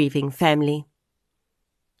his grieving family.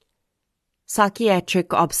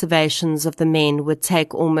 Psychiatric observations of the men would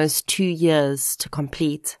take almost 2 years to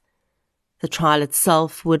complete. The trial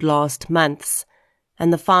itself would last months,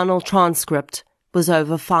 and the final transcript was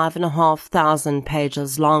over 5,500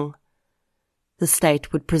 pages long. The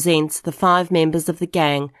state would present the 5 members of the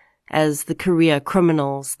gang as the career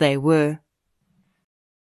criminals they were.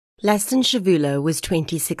 Laston Shavula was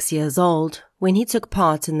 26 years old when he took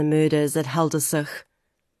part in the murders at Heldersuch.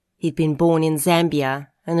 He'd been born in Zambia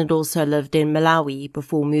and had also lived in Malawi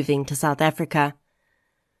before moving to South Africa.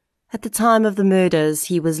 At the time of the murders,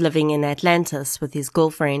 he was living in Atlantis with his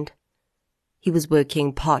girlfriend. He was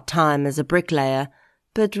working part-time as a bricklayer,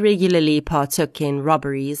 but regularly partook in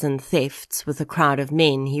robberies and thefts with a crowd of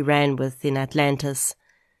men he ran with in Atlantis.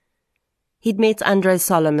 He'd met Andre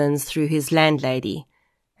Solomons through his landlady,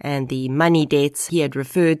 and the money debts he had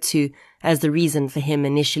referred to as the reason for him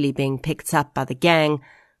initially being picked up by the gang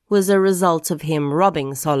was a result of him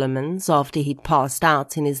robbing Solomons after he'd passed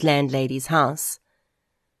out in his landlady's house.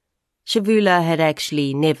 Shavula had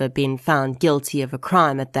actually never been found guilty of a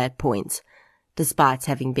crime at that point, despite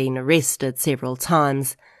having been arrested several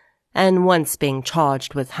times, and once being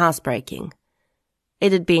charged with housebreaking.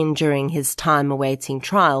 It had been during his time awaiting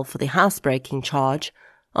trial for the housebreaking charge,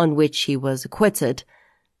 on which he was acquitted,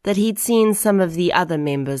 that he'd seen some of the other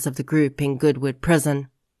members of the group in Goodwood Prison.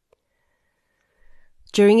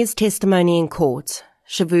 During his testimony in court,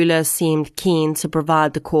 Shavula seemed keen to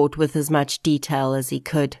provide the court with as much detail as he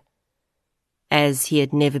could. As he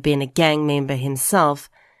had never been a gang member himself,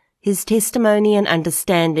 his testimony and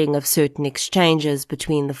understanding of certain exchanges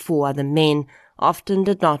between the 4 other men often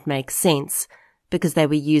did not make sense, because they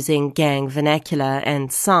were using gang vernacular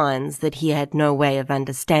and signs that he had no way of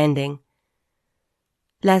understanding.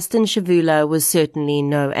 Laston Shavula was certainly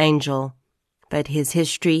no angel, but his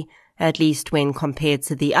history, at least when compared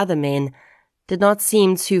to the other men, did not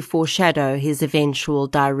seem to foreshadow his eventual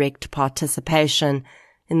direct participation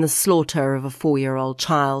in the slaughter of a 4-year-old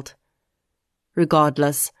child.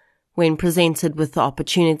 Regardless, when presented with the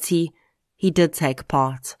opportunity, he did take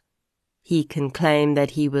part. He can claim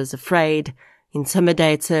that he was afraid,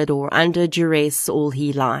 intimidated, or under duress all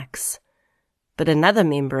he likes. But another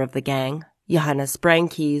member of the gang, Johannes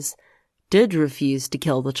Brankies, did refuse to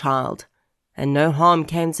kill the child, and no harm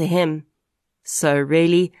came to him. So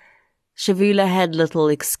really, Shavula had little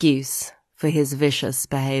excuse for his vicious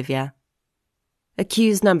behavior.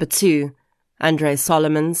 Accused number 2, Andre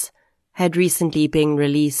Solomons, had recently been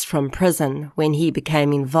released from prison when he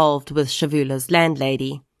became involved with Shavula's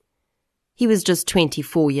landlady. He was just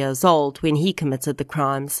 24 years old when he committed the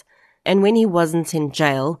crimes, and when he wasn't in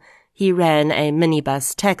jail, he ran a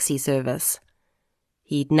minibus taxi service.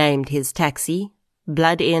 He'd named his taxi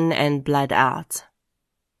Blood In and Blood Out.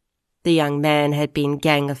 The young man had been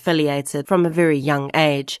gang-affiliated from a very young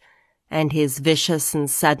age, and his vicious and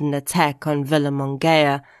sudden attack on Willem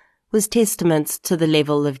Mongea was testament to the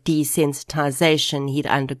level of desensitization he'd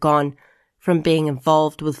undergone from being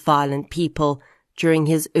involved with violent people during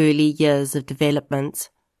his early years of development.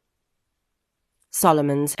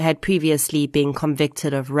 Solomons had previously been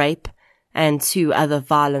convicted of rape and 2 other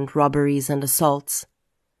violent robberies and assaults.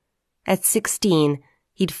 At 16,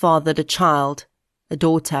 he'd fathered a child, a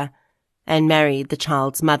daughter, and married the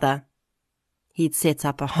child's mother. He'd set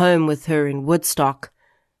up a home with her in Woodstock,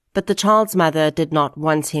 but the child's mother did not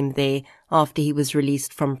want him there after he was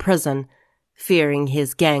released from prison, fearing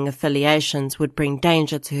his gang affiliations would bring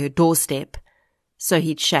danger to her doorstep, so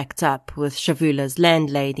he'd shacked up with Shavula's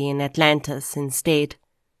landlady in Atlantis instead.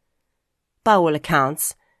 By all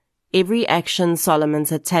accounts, every action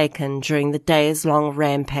Solomons had taken during the days-long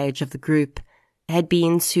rampage of the group had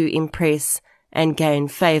been to impress and gain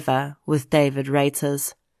favor with David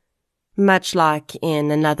Reuters. Much like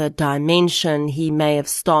in another dimension, he may have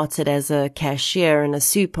started as a cashier in a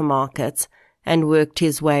supermarket and worked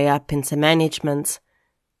his way up into management.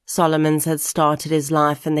 Solomons had started his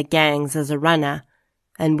life in the gangs as a runner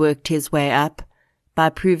and worked his way up by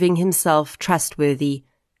proving himself trustworthy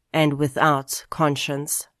and without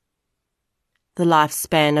conscience. The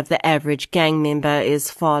lifespan of the average gang member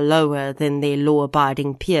is far lower than their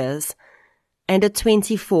law-abiding peers, and at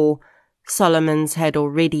 24, Solomons had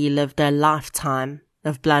already lived a lifetime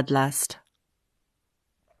of bloodlust.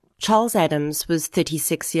 Charles Adams was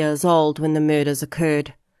 36 years old when the murders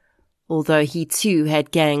occurred. Although he too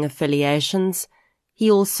had gang affiliations,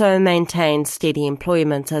 he also maintained steady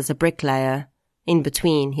employment as a bricklayer, in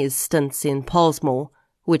between his stints in Pollsmoor,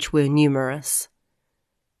 which were numerous.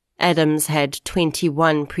 Adams had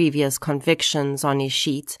 21 previous convictions on his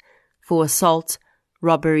sheet for assault,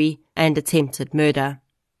 robbery, and attempted murder.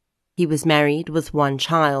 He was married with 1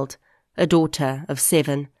 child, a daughter of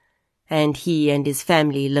 7, and he and his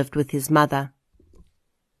family lived with his mother.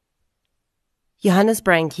 Johannes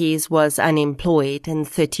Brankies was unemployed and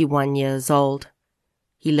 31 years old.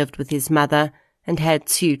 He lived with his mother and had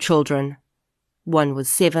 2 children. One was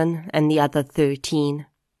 7 and the other 13.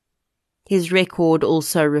 His record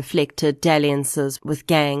also reflected dalliances with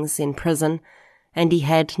gangs in prison, and he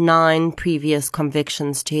had 9 previous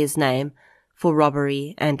convictions to his name for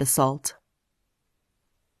robbery and assault.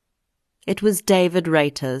 It was David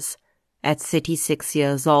Reuters, at 36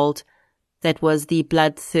 years old, that was the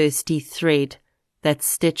bloodthirsty thread that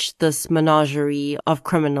stitched this menagerie of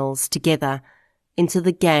criminals together into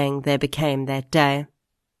the gang they became that day.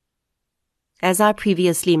 As I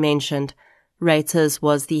previously mentioned, Reuters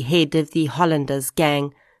was the head of the Hollanders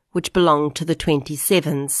gang, which belonged to the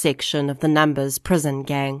 27 section of the Numbers prison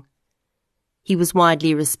gang. He was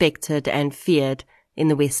widely respected and feared in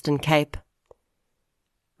the Western Cape.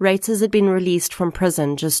 Reuters had been released from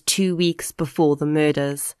prison just 2 weeks before the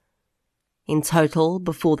murders. In total,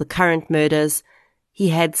 before the current murders, he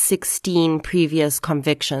had 16 previous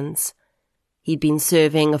convictions. He'd been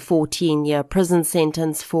serving a 14-year prison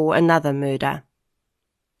sentence for another murder.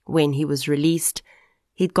 When he was released,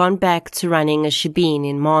 he'd gone back to running a shebeen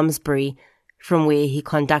in Malmesbury, from where he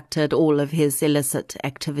conducted all of his illicit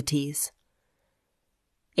activities.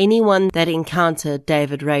 Anyone that encountered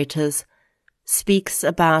David Reuters speaks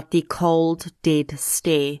about the cold, dead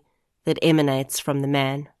stare that emanates from the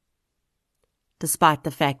man. Despite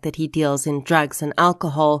the fact that he deals in drugs and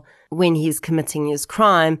alcohol, when he's committing his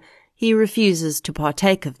crime, he refuses to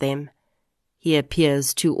partake of them. He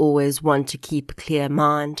appears to always want to keep a clear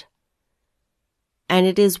mind. And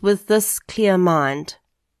it is with this clear mind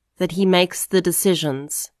that he makes the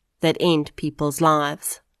decisions that end people's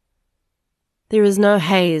lives. There is no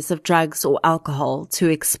haze of drugs or alcohol to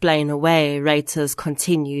explain away Reuters'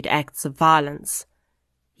 continued acts of violence.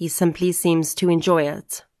 He simply seems to enjoy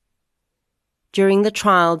it. During the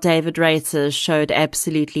trial, David Reuters showed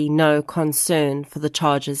absolutely no concern for the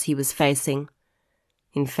charges he was facing.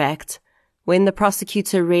 In fact, when the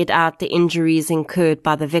prosecutor read out the injuries incurred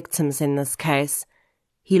by the victims in this case,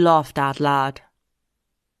 he laughed out loud.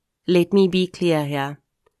 Let me be clear here.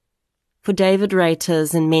 For David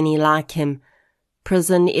Reuters and many like him,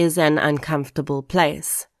 prison is an uncomfortable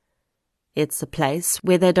place. It's a place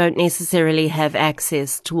where they don't necessarily have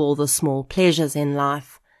access to all the small pleasures in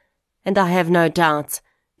life, and I have no doubt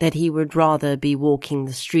that he would rather be walking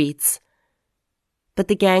the streets. But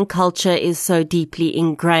the gang culture is so deeply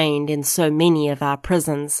ingrained in so many of our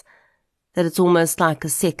prisons that it's almost like a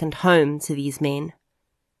second home to these men.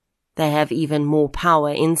 They have even more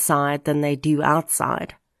power inside than they do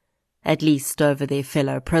outside, at least over their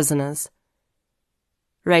fellow prisoners.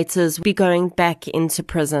 Reuters will be going back into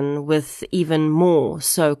prison with even more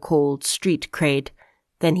so-called street cred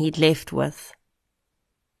than he'd left with.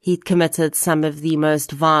 He'd committed some of the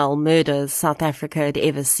most vile murders South Africa had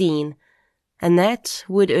ever seen, and that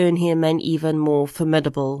would earn him an even more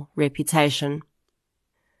formidable reputation.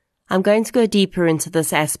 I'm going to go deeper into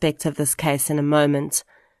this aspect of this case in a moment,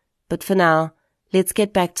 but for now, let's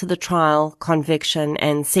get back to the trial, conviction,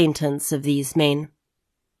 and sentence of these men.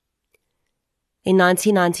 In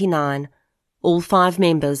 1999, all 5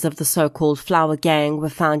 members of the so-called Flower Gang were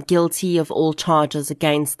found guilty of all charges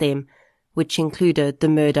against them, which included the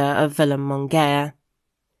murder of Willem Mongea.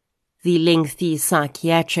 The lengthy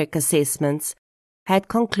psychiatric assessments had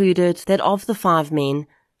concluded that of the 5 men,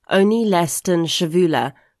 only Laston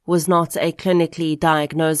Shavula was not a clinically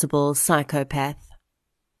diagnosable psychopath.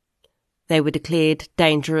 They were declared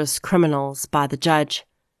dangerous criminals by the judge.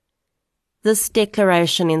 This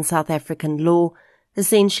declaration in South African law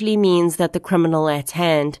essentially means that the criminal at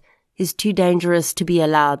hand is too dangerous to be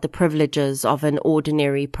allowed the privileges of an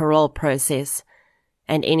ordinary parole process,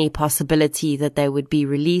 and any possibility that they would be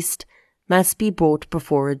released must be brought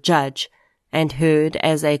before a judge and heard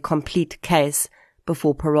as a complete case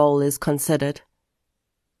before parole is considered.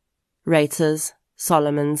 Reuters,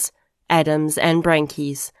 Solomons, Adams and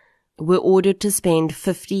Brankies were ordered to spend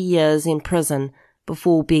 50 years in prison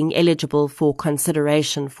before being eligible for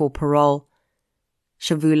consideration for parole.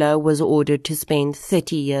 Shavula was ordered to spend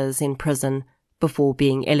 30 years in prison before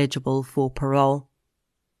being eligible for parole.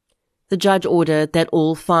 The judge ordered that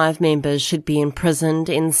all 5 members should be imprisoned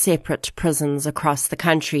in separate prisons across the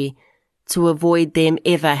country to avoid them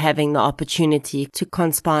ever having the opportunity to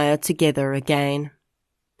conspire together again.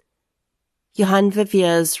 Johan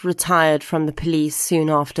Viviers retired from the police soon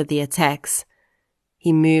after the attacks.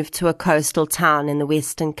 He moved to a coastal town in the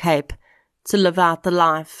Western Cape to live out the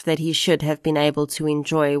life that he should have been able to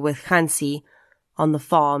enjoy with Hansi on the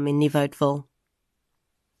farm in Nieuwoudtville.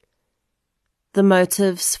 The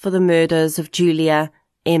motives for the murders of Julia,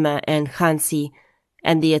 Emma and Hansi,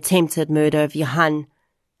 and the attempted murder of Johan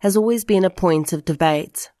has always been a point of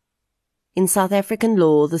debate. In South African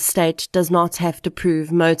law, the state does not have to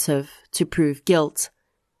prove motive to prove guilt.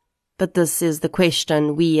 But this is the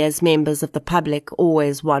question we as members of the public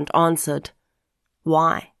always want answered.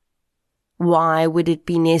 Why? Why would it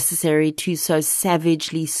be necessary to so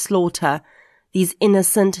savagely slaughter these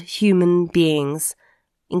innocent human beings,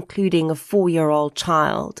 including a 4-year-old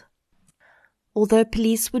child? Although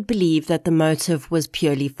police would believe that the motive was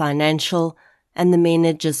purely financial, and the men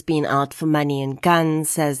had just been out for money and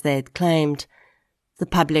guns, as they had claimed, the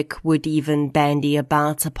public would even bandy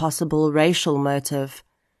about a possible racial motive.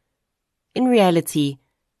 In reality,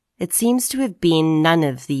 it seems to have been none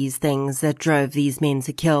of these things that drove these men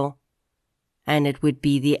to kill, and it would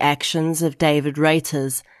be the actions of David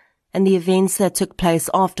Reuters and the events that took place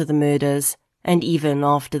after the murders, and even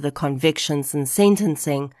after the convictions and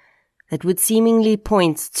sentencing, that would seemingly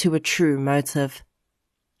point to a true motive.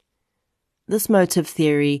 This motive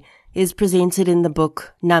theory is presented in the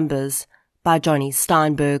book Numbers by Johnny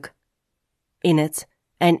Steinberg. In it,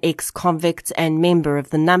 an ex-convict and member of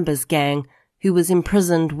the Numbers gang who was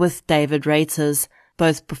imprisoned with David Reuters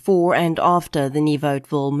both before and after the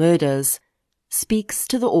Nieuwoudtville murders, speaks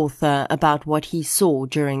to the author about what he saw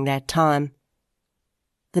during that time.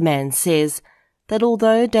 The man says that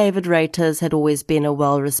although David Reuters had always been a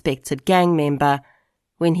well-respected gang member,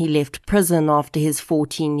 when he left prison after his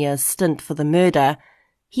 14-year stint for the murder,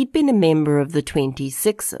 he'd been a member of the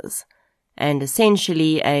 26ers, and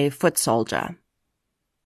essentially a foot soldier.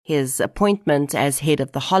 His appointment as head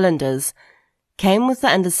of the Hollanders came with the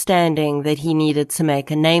understanding that he needed to make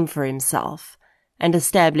a name for himself and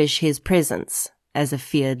establish his presence as a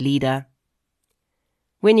feared leader.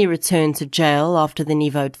 When he returned to jail after the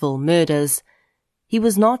Nieuwoudtville murders, he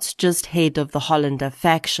was not just head of the Hollander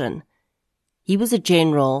faction. He was a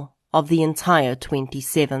general of the entire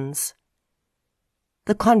 27s.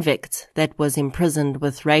 The convict that was imprisoned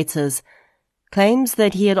with Reuters claims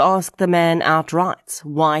that he had asked the man outright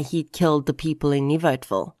why he'd killed the people in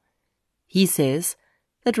Nieuwoudtville. He says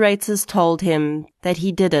that Reuters told him that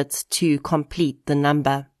he did it to complete the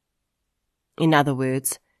number. In other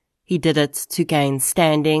words, he did it to gain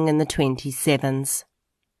standing in the 27s.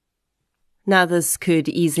 Now this could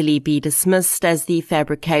easily be dismissed as the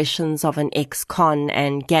fabrications of an ex-con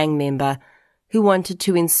and gang member who wanted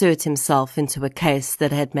to insert himself into a case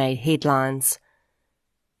that had made headlines.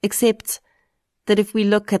 Except that if we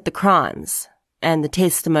look at the crimes and the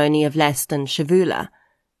testimony of Laston Shavula,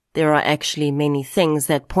 there are actually many things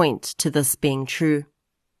that point to this being true.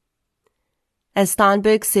 As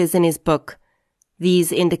Steinberg says in his book,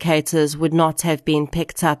 these indicators would not have been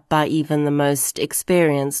picked up by even the most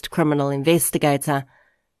experienced criminal investigator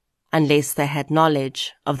unless they had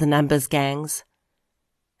knowledge of the Numbers gangs.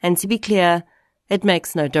 And to be clear, it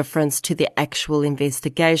makes no difference to the actual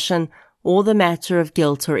investigation or the matter of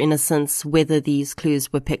guilt or innocence whether these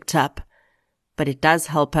clues were picked up, but it does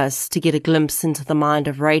help us to get a glimpse into the mind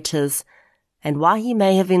of Reuters and why he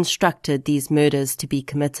may have instructed these murders to be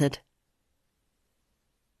committed.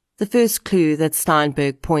 The first clue that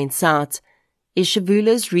Steinberg points out is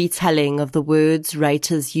Shavula's retelling of the words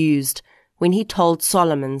Reuters used when he told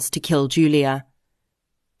Solomons to kill Julia.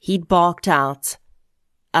 He'd barked out,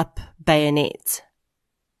 "Up, bayonet,"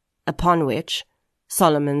 upon which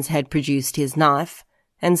Solomons had produced his knife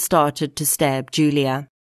and started to stab Julia.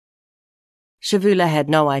 Shavula had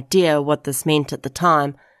no idea what this meant at the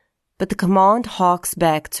time, but the command harks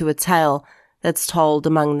back to a tale that's told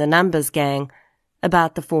among the Numbers gang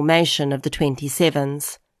about the formation of the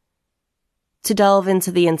 27s. To delve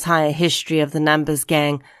into the entire history of the Numbers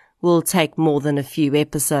gang will take more than a few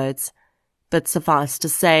episodes, but suffice to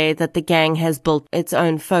say that the gang has built its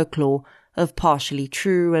own folklore of partially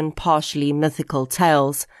true and partially mythical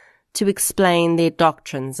tales to explain their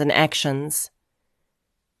doctrines and actions.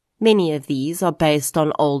 Many of these are based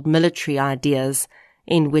on old military ideas,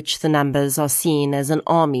 in which the Numbers are seen as an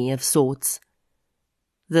army of sorts.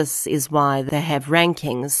 This is why they have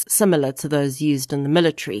rankings similar to those used in the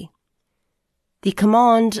military. The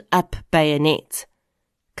command "up bayonet"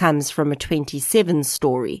 comes from a 27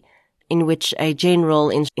 story in which a general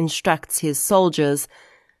instructs his soldiers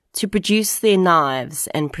to produce their knives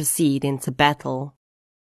and proceed into battle.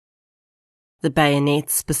 The bayonet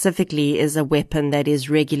specifically is a weapon that is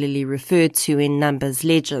regularly referred to in Numbers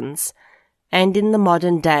legends, and in the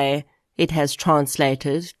modern day it has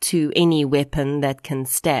translated to any weapon that can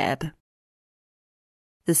stab.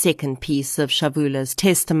 The second piece of Shavula's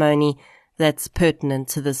testimony that's pertinent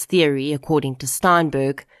to this theory, according to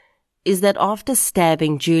Steinberg, is that after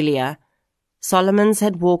stabbing Julia, Solomons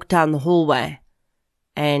had walked down the hallway,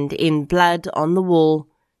 and in blood on the wall,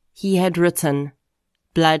 he had written,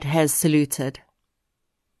 "Blood has saluted."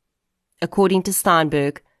 According to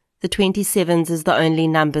Steinberg, the 27s is the only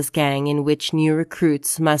Numbers gang in which new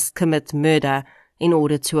recruits must commit murder in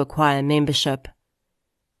order to acquire membership.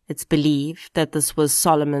 It's believed that this was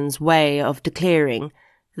Solomon's way of declaring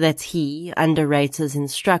that he, under Reuters'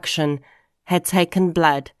 instruction, had taken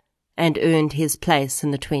blood and earned his place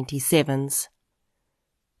in the 27s.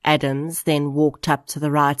 Adams then walked up to the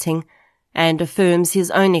writing and affirms his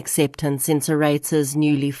own acceptance into Reuters'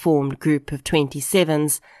 newly formed group of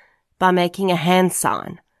 27s by making a hand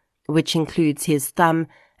sign, which includes his thumb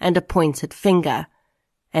and a pointed finger,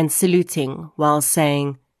 and saluting while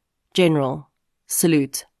saying, "General,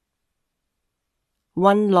 salute."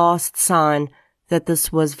 One last sign that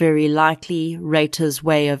this was very likely Reuters'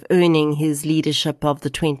 way of earning his leadership of the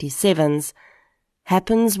 27s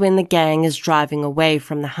happens when the gang is driving away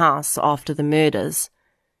from the house after the murders.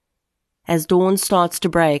 As dawn starts to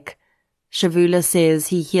break, Shavula says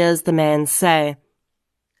he hears the man say,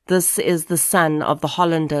 "This is the son of the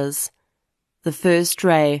Hollanders, the first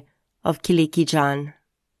ray of Kilikijan."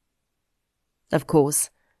 Of course,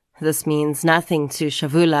 this means nothing to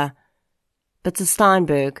Shavula, but to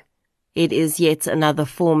Steinberg, it is yet another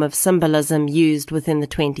form of symbolism used within the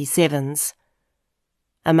 27s.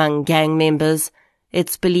 Among gang members,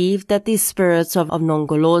 it's believed that the spirit of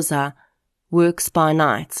Nongoloza works by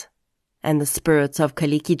night, and the spirit of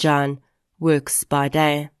Kilikijan works by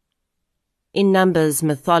day. In Numbers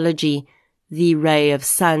mythology, the ray of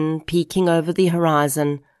sun peeking over the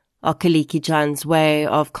horizon are Kilikijan's way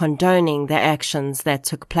of condoning the actions that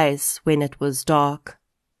took place when it was dark.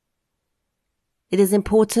 It is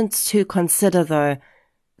important to consider, though,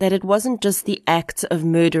 that it wasn't just the act of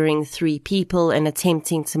murdering 3 people and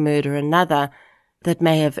attempting to murder another that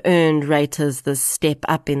may have earned Reuters this step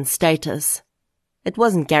up in status. It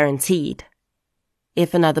wasn't guaranteed.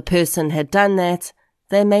 If another person had done that,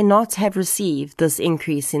 they may not have received this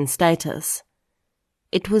increase in status.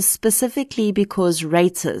 It was specifically because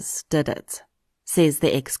Reuters did it, says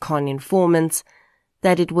the ex-con informant,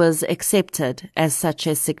 that it was accepted as such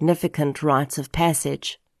a significant rite of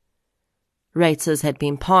passage. Reuters had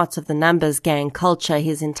been part of the Numbers gang culture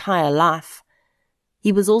his entire life.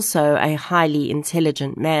 He was also a highly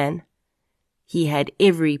intelligent man. He had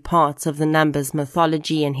every part of the Numbers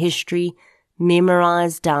mythology and history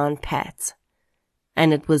memorized down pat.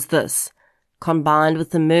 And it was this, combined with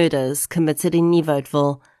the murders committed in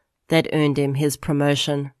Nieuwoudtville, that earned him his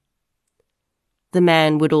promotion. The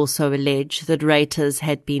man would also allege that Reuters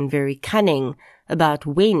had been very cunning about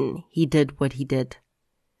when he did what he did.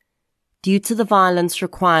 Due to the violence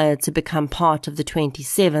required to become part of the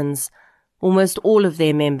 27s, almost all of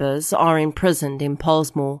their members are imprisoned in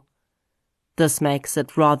Pollsmoor. This makes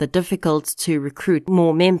it rather difficult to recruit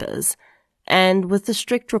more members, and with the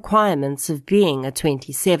strict requirements of being a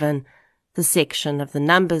 27, the section of the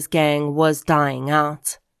Numbers gang was dying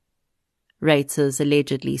out. Reuters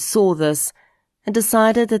allegedly saw this, and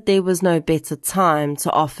decided that there was no better time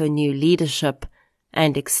to offer new leadership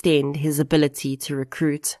and extend his ability to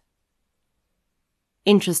recruit.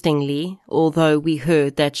 Interestingly, although we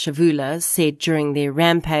heard that Shavula said during their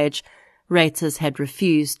rampage Reuters had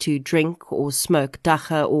refused to drink or smoke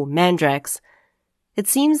dacha or mandrax, it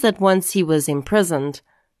seems that once he was imprisoned,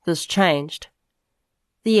 this changed.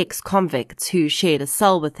 The ex-convicts who shared a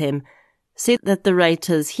cell with him said that the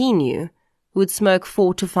Reuters he knew would smoke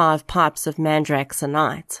 4 to 5 pipes of mandrax a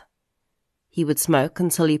night. He would smoke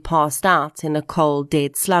until he passed out in a cold,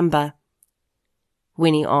 dead slumber.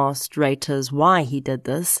 When he asked Reuters why he did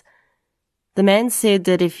this, the man said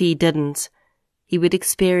that if he didn't, he would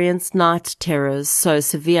experience night terrors so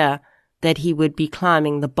severe that he would be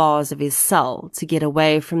climbing the bars of his cell to get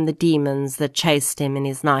away from the demons that chased him in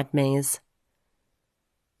his nightmares.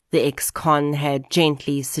 The ex-con had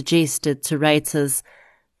gently suggested to Reuters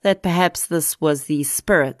that perhaps this was the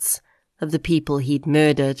spirits of the people he'd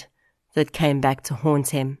murdered that came back to haunt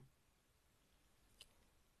him.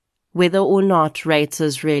 Whether or not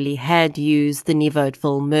Reuters really had used the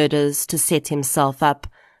Nieuwoudtville murders to set himself up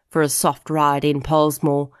for a soft ride in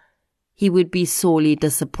Pollsmoor, he would be sorely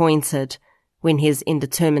disappointed when his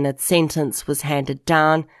indeterminate sentence was handed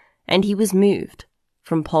down and he was moved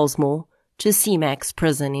from Pollsmoor to CMAX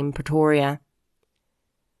prison in Pretoria.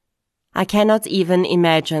 I cannot even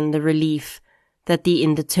imagine the relief that the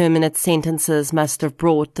indeterminate sentences must have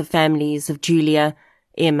brought the families of Julia,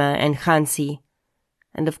 Emma and Hansi,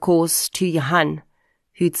 and of course to Johan,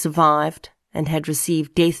 who'd survived and had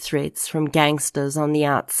received death threats from gangsters on the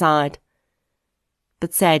outside.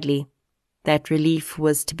 But sadly, that relief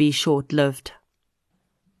was to be short-lived.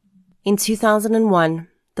 In 2001,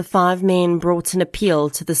 the 5 men brought an appeal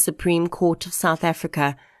to the Supreme Court of South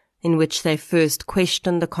Africa in which they first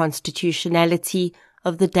questioned the constitutionality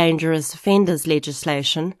of the dangerous offenders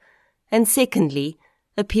legislation and secondly,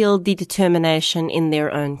 appealed the determination in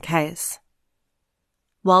their own case.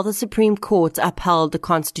 While the Supreme Court upheld the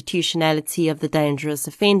constitutionality of the dangerous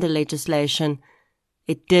offender legislation,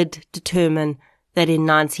 it did determine that in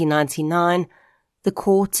 1999, the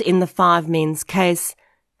court in the 5 men's case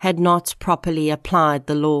had not properly applied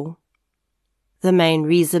the law. The main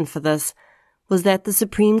reason for this was that the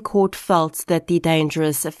Supreme Court felt that the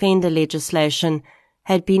dangerous offender legislation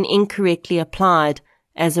had been incorrectly applied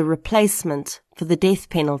as a replacement for the death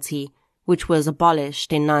penalty, which was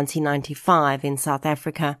abolished in 1995 in South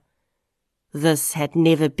Africa. This had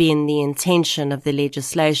never been the intention of the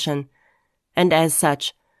legislation, and as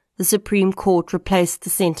such, the Supreme Court replaced the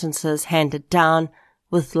sentences handed down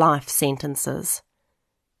with life sentences.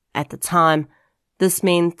 At the time, this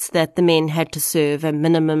meant that the men had to serve a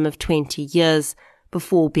minimum of 20 years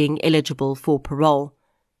before being eligible for parole,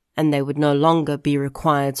 and they would no longer be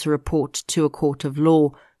required to report to a court of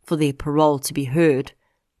law for their parole to be heard,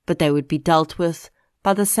 but they would be dealt with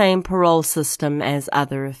by the same parole system as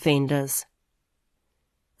other offenders.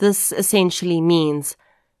 This essentially means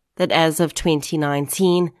that as of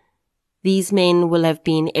 2019, these men will have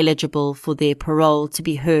been eligible for their parole to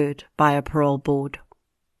be heard by a parole board.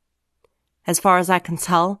 As far as I can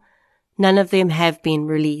tell, none of them have been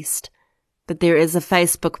released, but there is a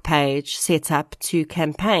Facebook page set up to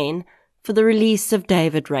campaign for the release of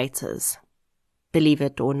David Reuters, believe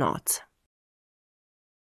it or not.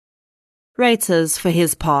 Reuters, for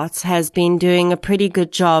his part, has been doing a pretty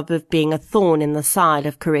good job of being a thorn in the side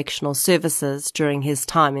of correctional services during his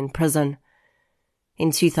time in prison.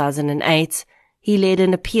 In 2008, he led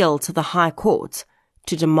an appeal to the High Court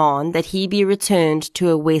to demand that he be returned to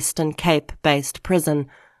a Western Cape-based prison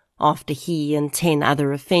after he and 10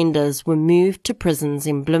 other offenders were moved to prisons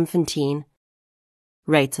in Bloemfontein.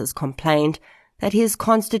 Reuters complained that his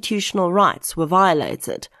constitutional rights were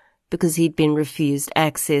violated because he'd been refused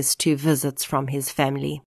access to visits from his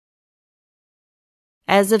family.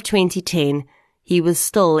 As of 2010, he was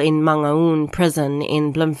still in Mangaung prison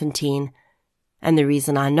in Bloemfontein, and the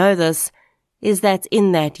reason I know this is that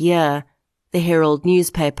in that year, the Herald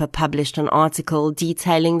newspaper published an article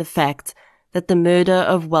detailing the fact that the murder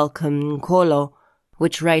of Welcome Nkolo,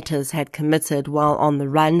 which Reuters had committed while on the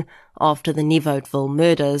run after the Nieuwoudtville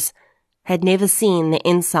murders, had never seen the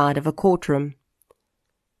inside of a courtroom.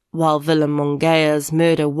 While Willem Mongea's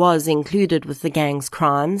murder was included with the gang's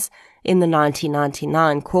crimes in the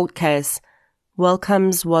 1999 court case,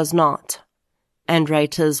 Welcome's was not, and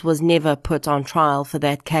Reuters was never put on trial for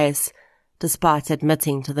that case, despite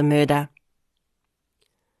admitting to the murder.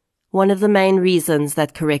 One of the main reasons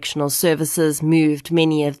that correctional services moved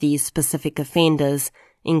many of these specific offenders,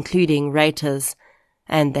 including Reuters,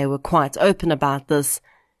 and they were quite open about this,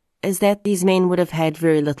 is that these men would have had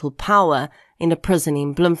very little power in a prison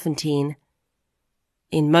in Bloemfontein.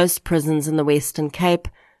 In most prisons in the Western Cape,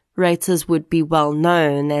 Reuters would be well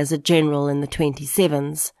known as a general in the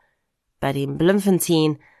 27s. But in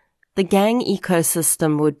Bloemfontein, the gang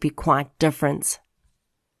ecosystem would be quite different.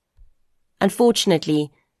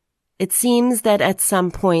 Unfortunately, it seems that at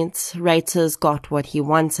some point Reuters got what he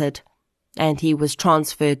wanted, and he was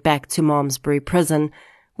transferred back to Malmesbury Prison,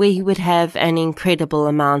 where he would have an incredible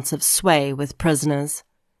amount of sway with prisoners.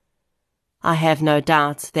 I have no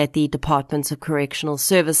doubt that the Department of Correctional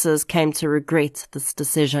Services came to regret this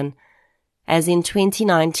decision, as in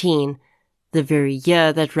 2019, the very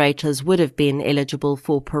year that Reuters would have been eligible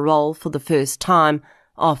for parole for the first time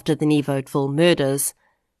after the Nieuwoudtville murders,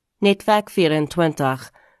 Netwerk 24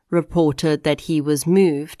 reported that he was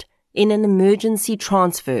moved in an emergency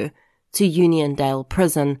transfer to Uniondale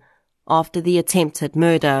Prison after the attempted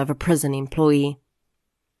murder of a prison employee.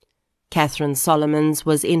 Catherine Solomons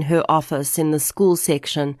was in her office in the school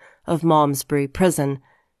section of Malmesbury Prison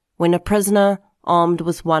when a prisoner, armed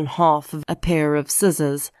with one half of a pair of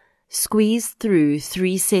scissors, squeezed through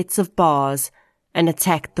 3 sets of bars and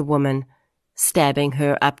attacked the woman, stabbing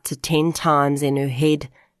her up to 10 times in her head,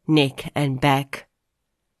 neck and back.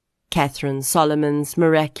 Catherine Solomons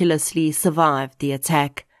miraculously survived the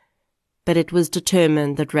attack, but it was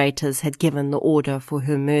determined that Reuters had given the order for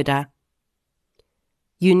her murder.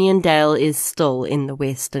 Uniondale is still in the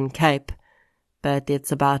Western Cape, but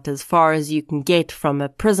it's about as far as you can get from a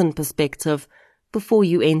prison perspective before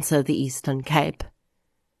you enter the Eastern Cape.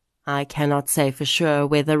 I cannot say for sure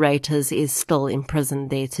whether Reuters is still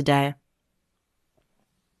imprisoned there today.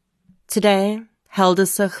 Today,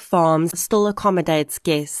 Heldersicht Farms still accommodates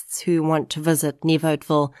guests who want to visit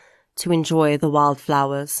Nieuwoudtville to enjoy the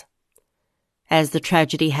wildflowers. As the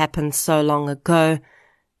tragedy happened so long ago,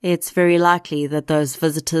 it's very likely that those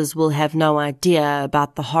visitors will have no idea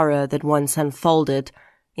about the horror that once unfolded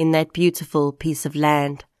in that beautiful piece of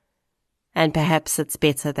land, and perhaps it's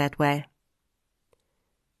better that way.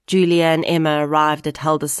 Julia and Emma arrived at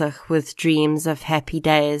Heldersicht with dreams of happy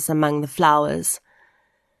days among the flowers,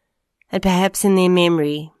 and perhaps in their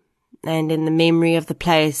memory, and in the memory of the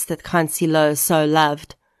place that Kansilo so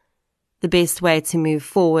loved, the best way to move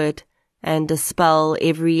forward and dispel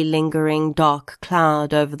every lingering dark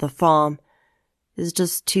cloud over the farm is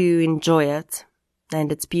just to enjoy it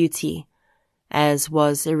and its beauty as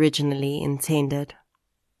was originally intended.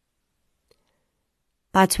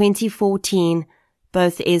 By 2014,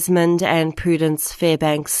 both Esmond and Prudence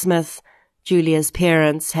Fairbanks Smith, Julia's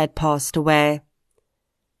parents, had passed away.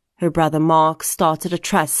 Her brother Mark started a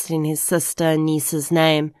trust in his sister and niece's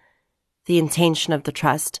name. The intention of the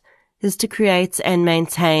trust is to create and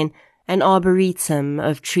maintain an arboretum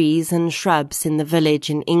of trees and shrubs in the village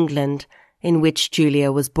in England in which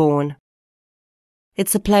Julia was born.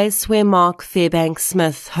 It's a place where Mark Fairbanks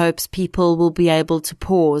Smith hopes people will be able to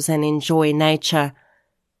pause and enjoy nature,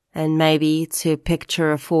 and maybe to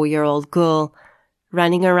picture a 4-year-old girl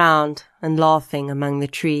running around and laughing among the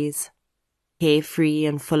trees, carefree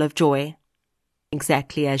and full of joy,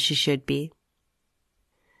 exactly as she should be.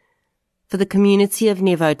 For the community of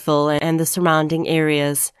Nieuwoudtville and the surrounding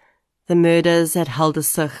areas, the murders at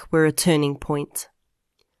Heldersicht were a turning point.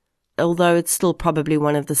 Although it's still probably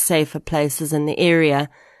one of the safer places in the area,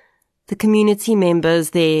 the community members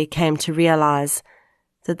there came to realize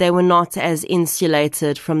that they were not as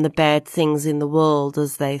insulated from the bad things in the world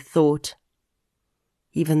as they thought.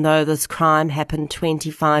 Even though this crime happened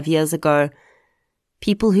 25 years ago,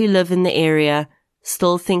 people who live in the area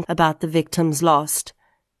still think about the victims lost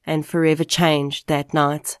and forever changed that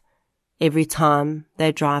night, every time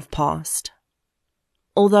they drive past.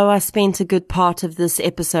 Although I spent a good part of this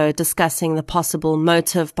episode discussing the possible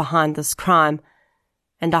motive behind this crime,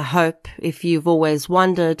 and I hope, if you've always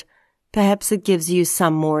wondered, perhaps it gives you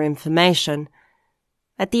some more information,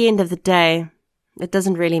 at the end of the day, it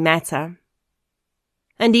doesn't really matter.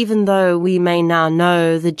 And even though we may now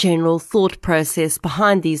know the general thought process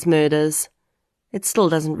behind these murders, it still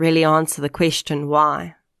doesn't really answer the question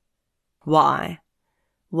why. Why?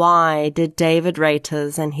 Why did David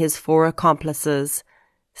Reuters and his 4 accomplices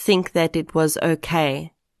think that it was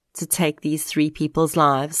okay to take these 3 people's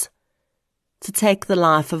lives, to take the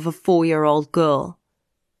life of a 4-year-old girl,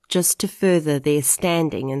 just to further their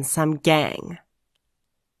standing in some gang?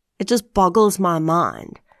 It just boggles my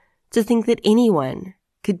mind to think that anyone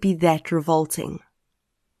could be that revolting.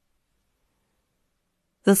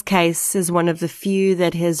 This case is one of the few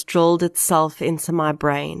that has drilled itself into my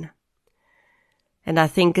brain. And I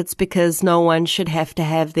think it's because no one should have to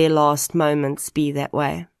have their last moments be that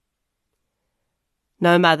way.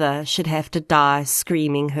 No mother should have to die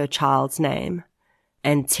screaming her child's name,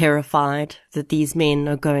 and terrified that these men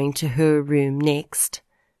are going to her room next,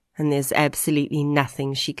 and there's absolutely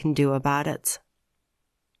nothing she can do about it.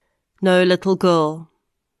 No little girl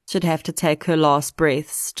should have to take her last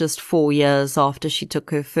breaths just 4 years after she took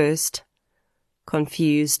her first,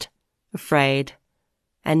 confused, afraid,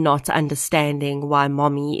 and not understanding why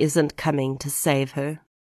mommy isn't coming to save her.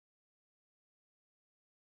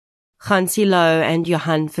 Hansi Lo and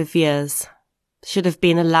Johan Verveers should have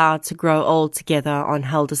been allowed to grow old together on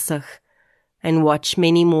Heldersuch and watch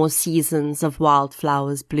many more seasons of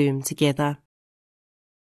wildflowers bloom together.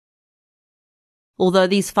 Although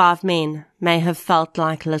these 5 men may have felt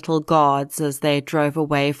like little gods as they drove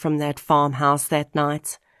away from that farmhouse that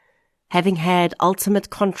night, having had ultimate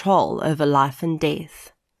control over life and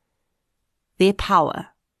death, their power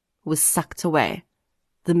was sucked away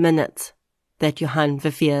the minute that Johan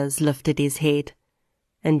Verveers lifted his head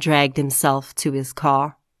and dragged himself to his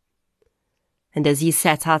car. And as he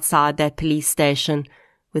sat outside that police station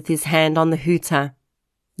with his hand on the hooter,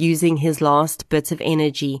 using his last bit of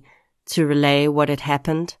energy to relay what had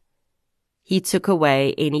happened, he took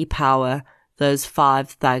away any power those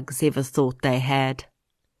 5 thugs ever thought they had.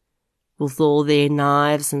 With all their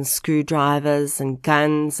knives and screwdrivers and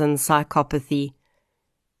guns and psychopathy,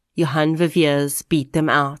 Johan Verveers beat them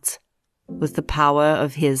out with the power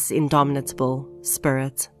of his indomitable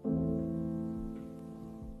spirit.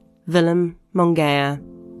 Willem Mongea,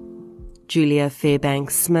 Julia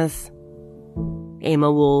Fairbanks Smith,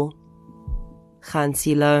 Emma Wall,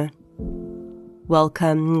 Hansi Lo,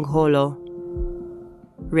 welcome Ngholo,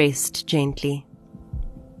 rest gently.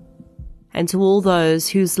 And to all those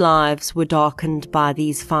whose lives were darkened by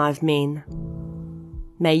these 5 men,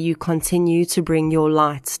 may you continue to bring your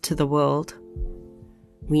light to the world.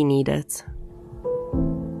 We need it.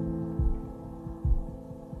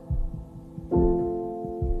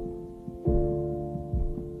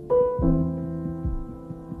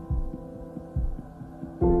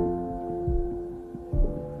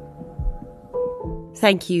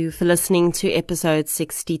 Thank you for listening to episode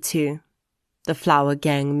 62, The Flower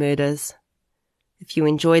Gang Murders. If you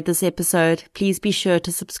enjoyed this episode, please be sure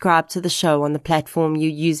to subscribe to the show on the platform you're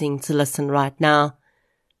using to listen right now.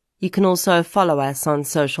 You can also follow us on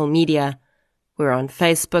social media. We're on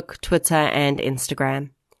Facebook, Twitter, and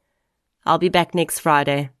Instagram. I'll be back next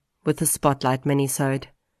Friday with a Spotlight minisode.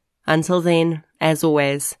 Until then, as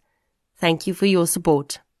always, thank you for your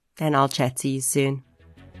support, and I'll chat to you soon.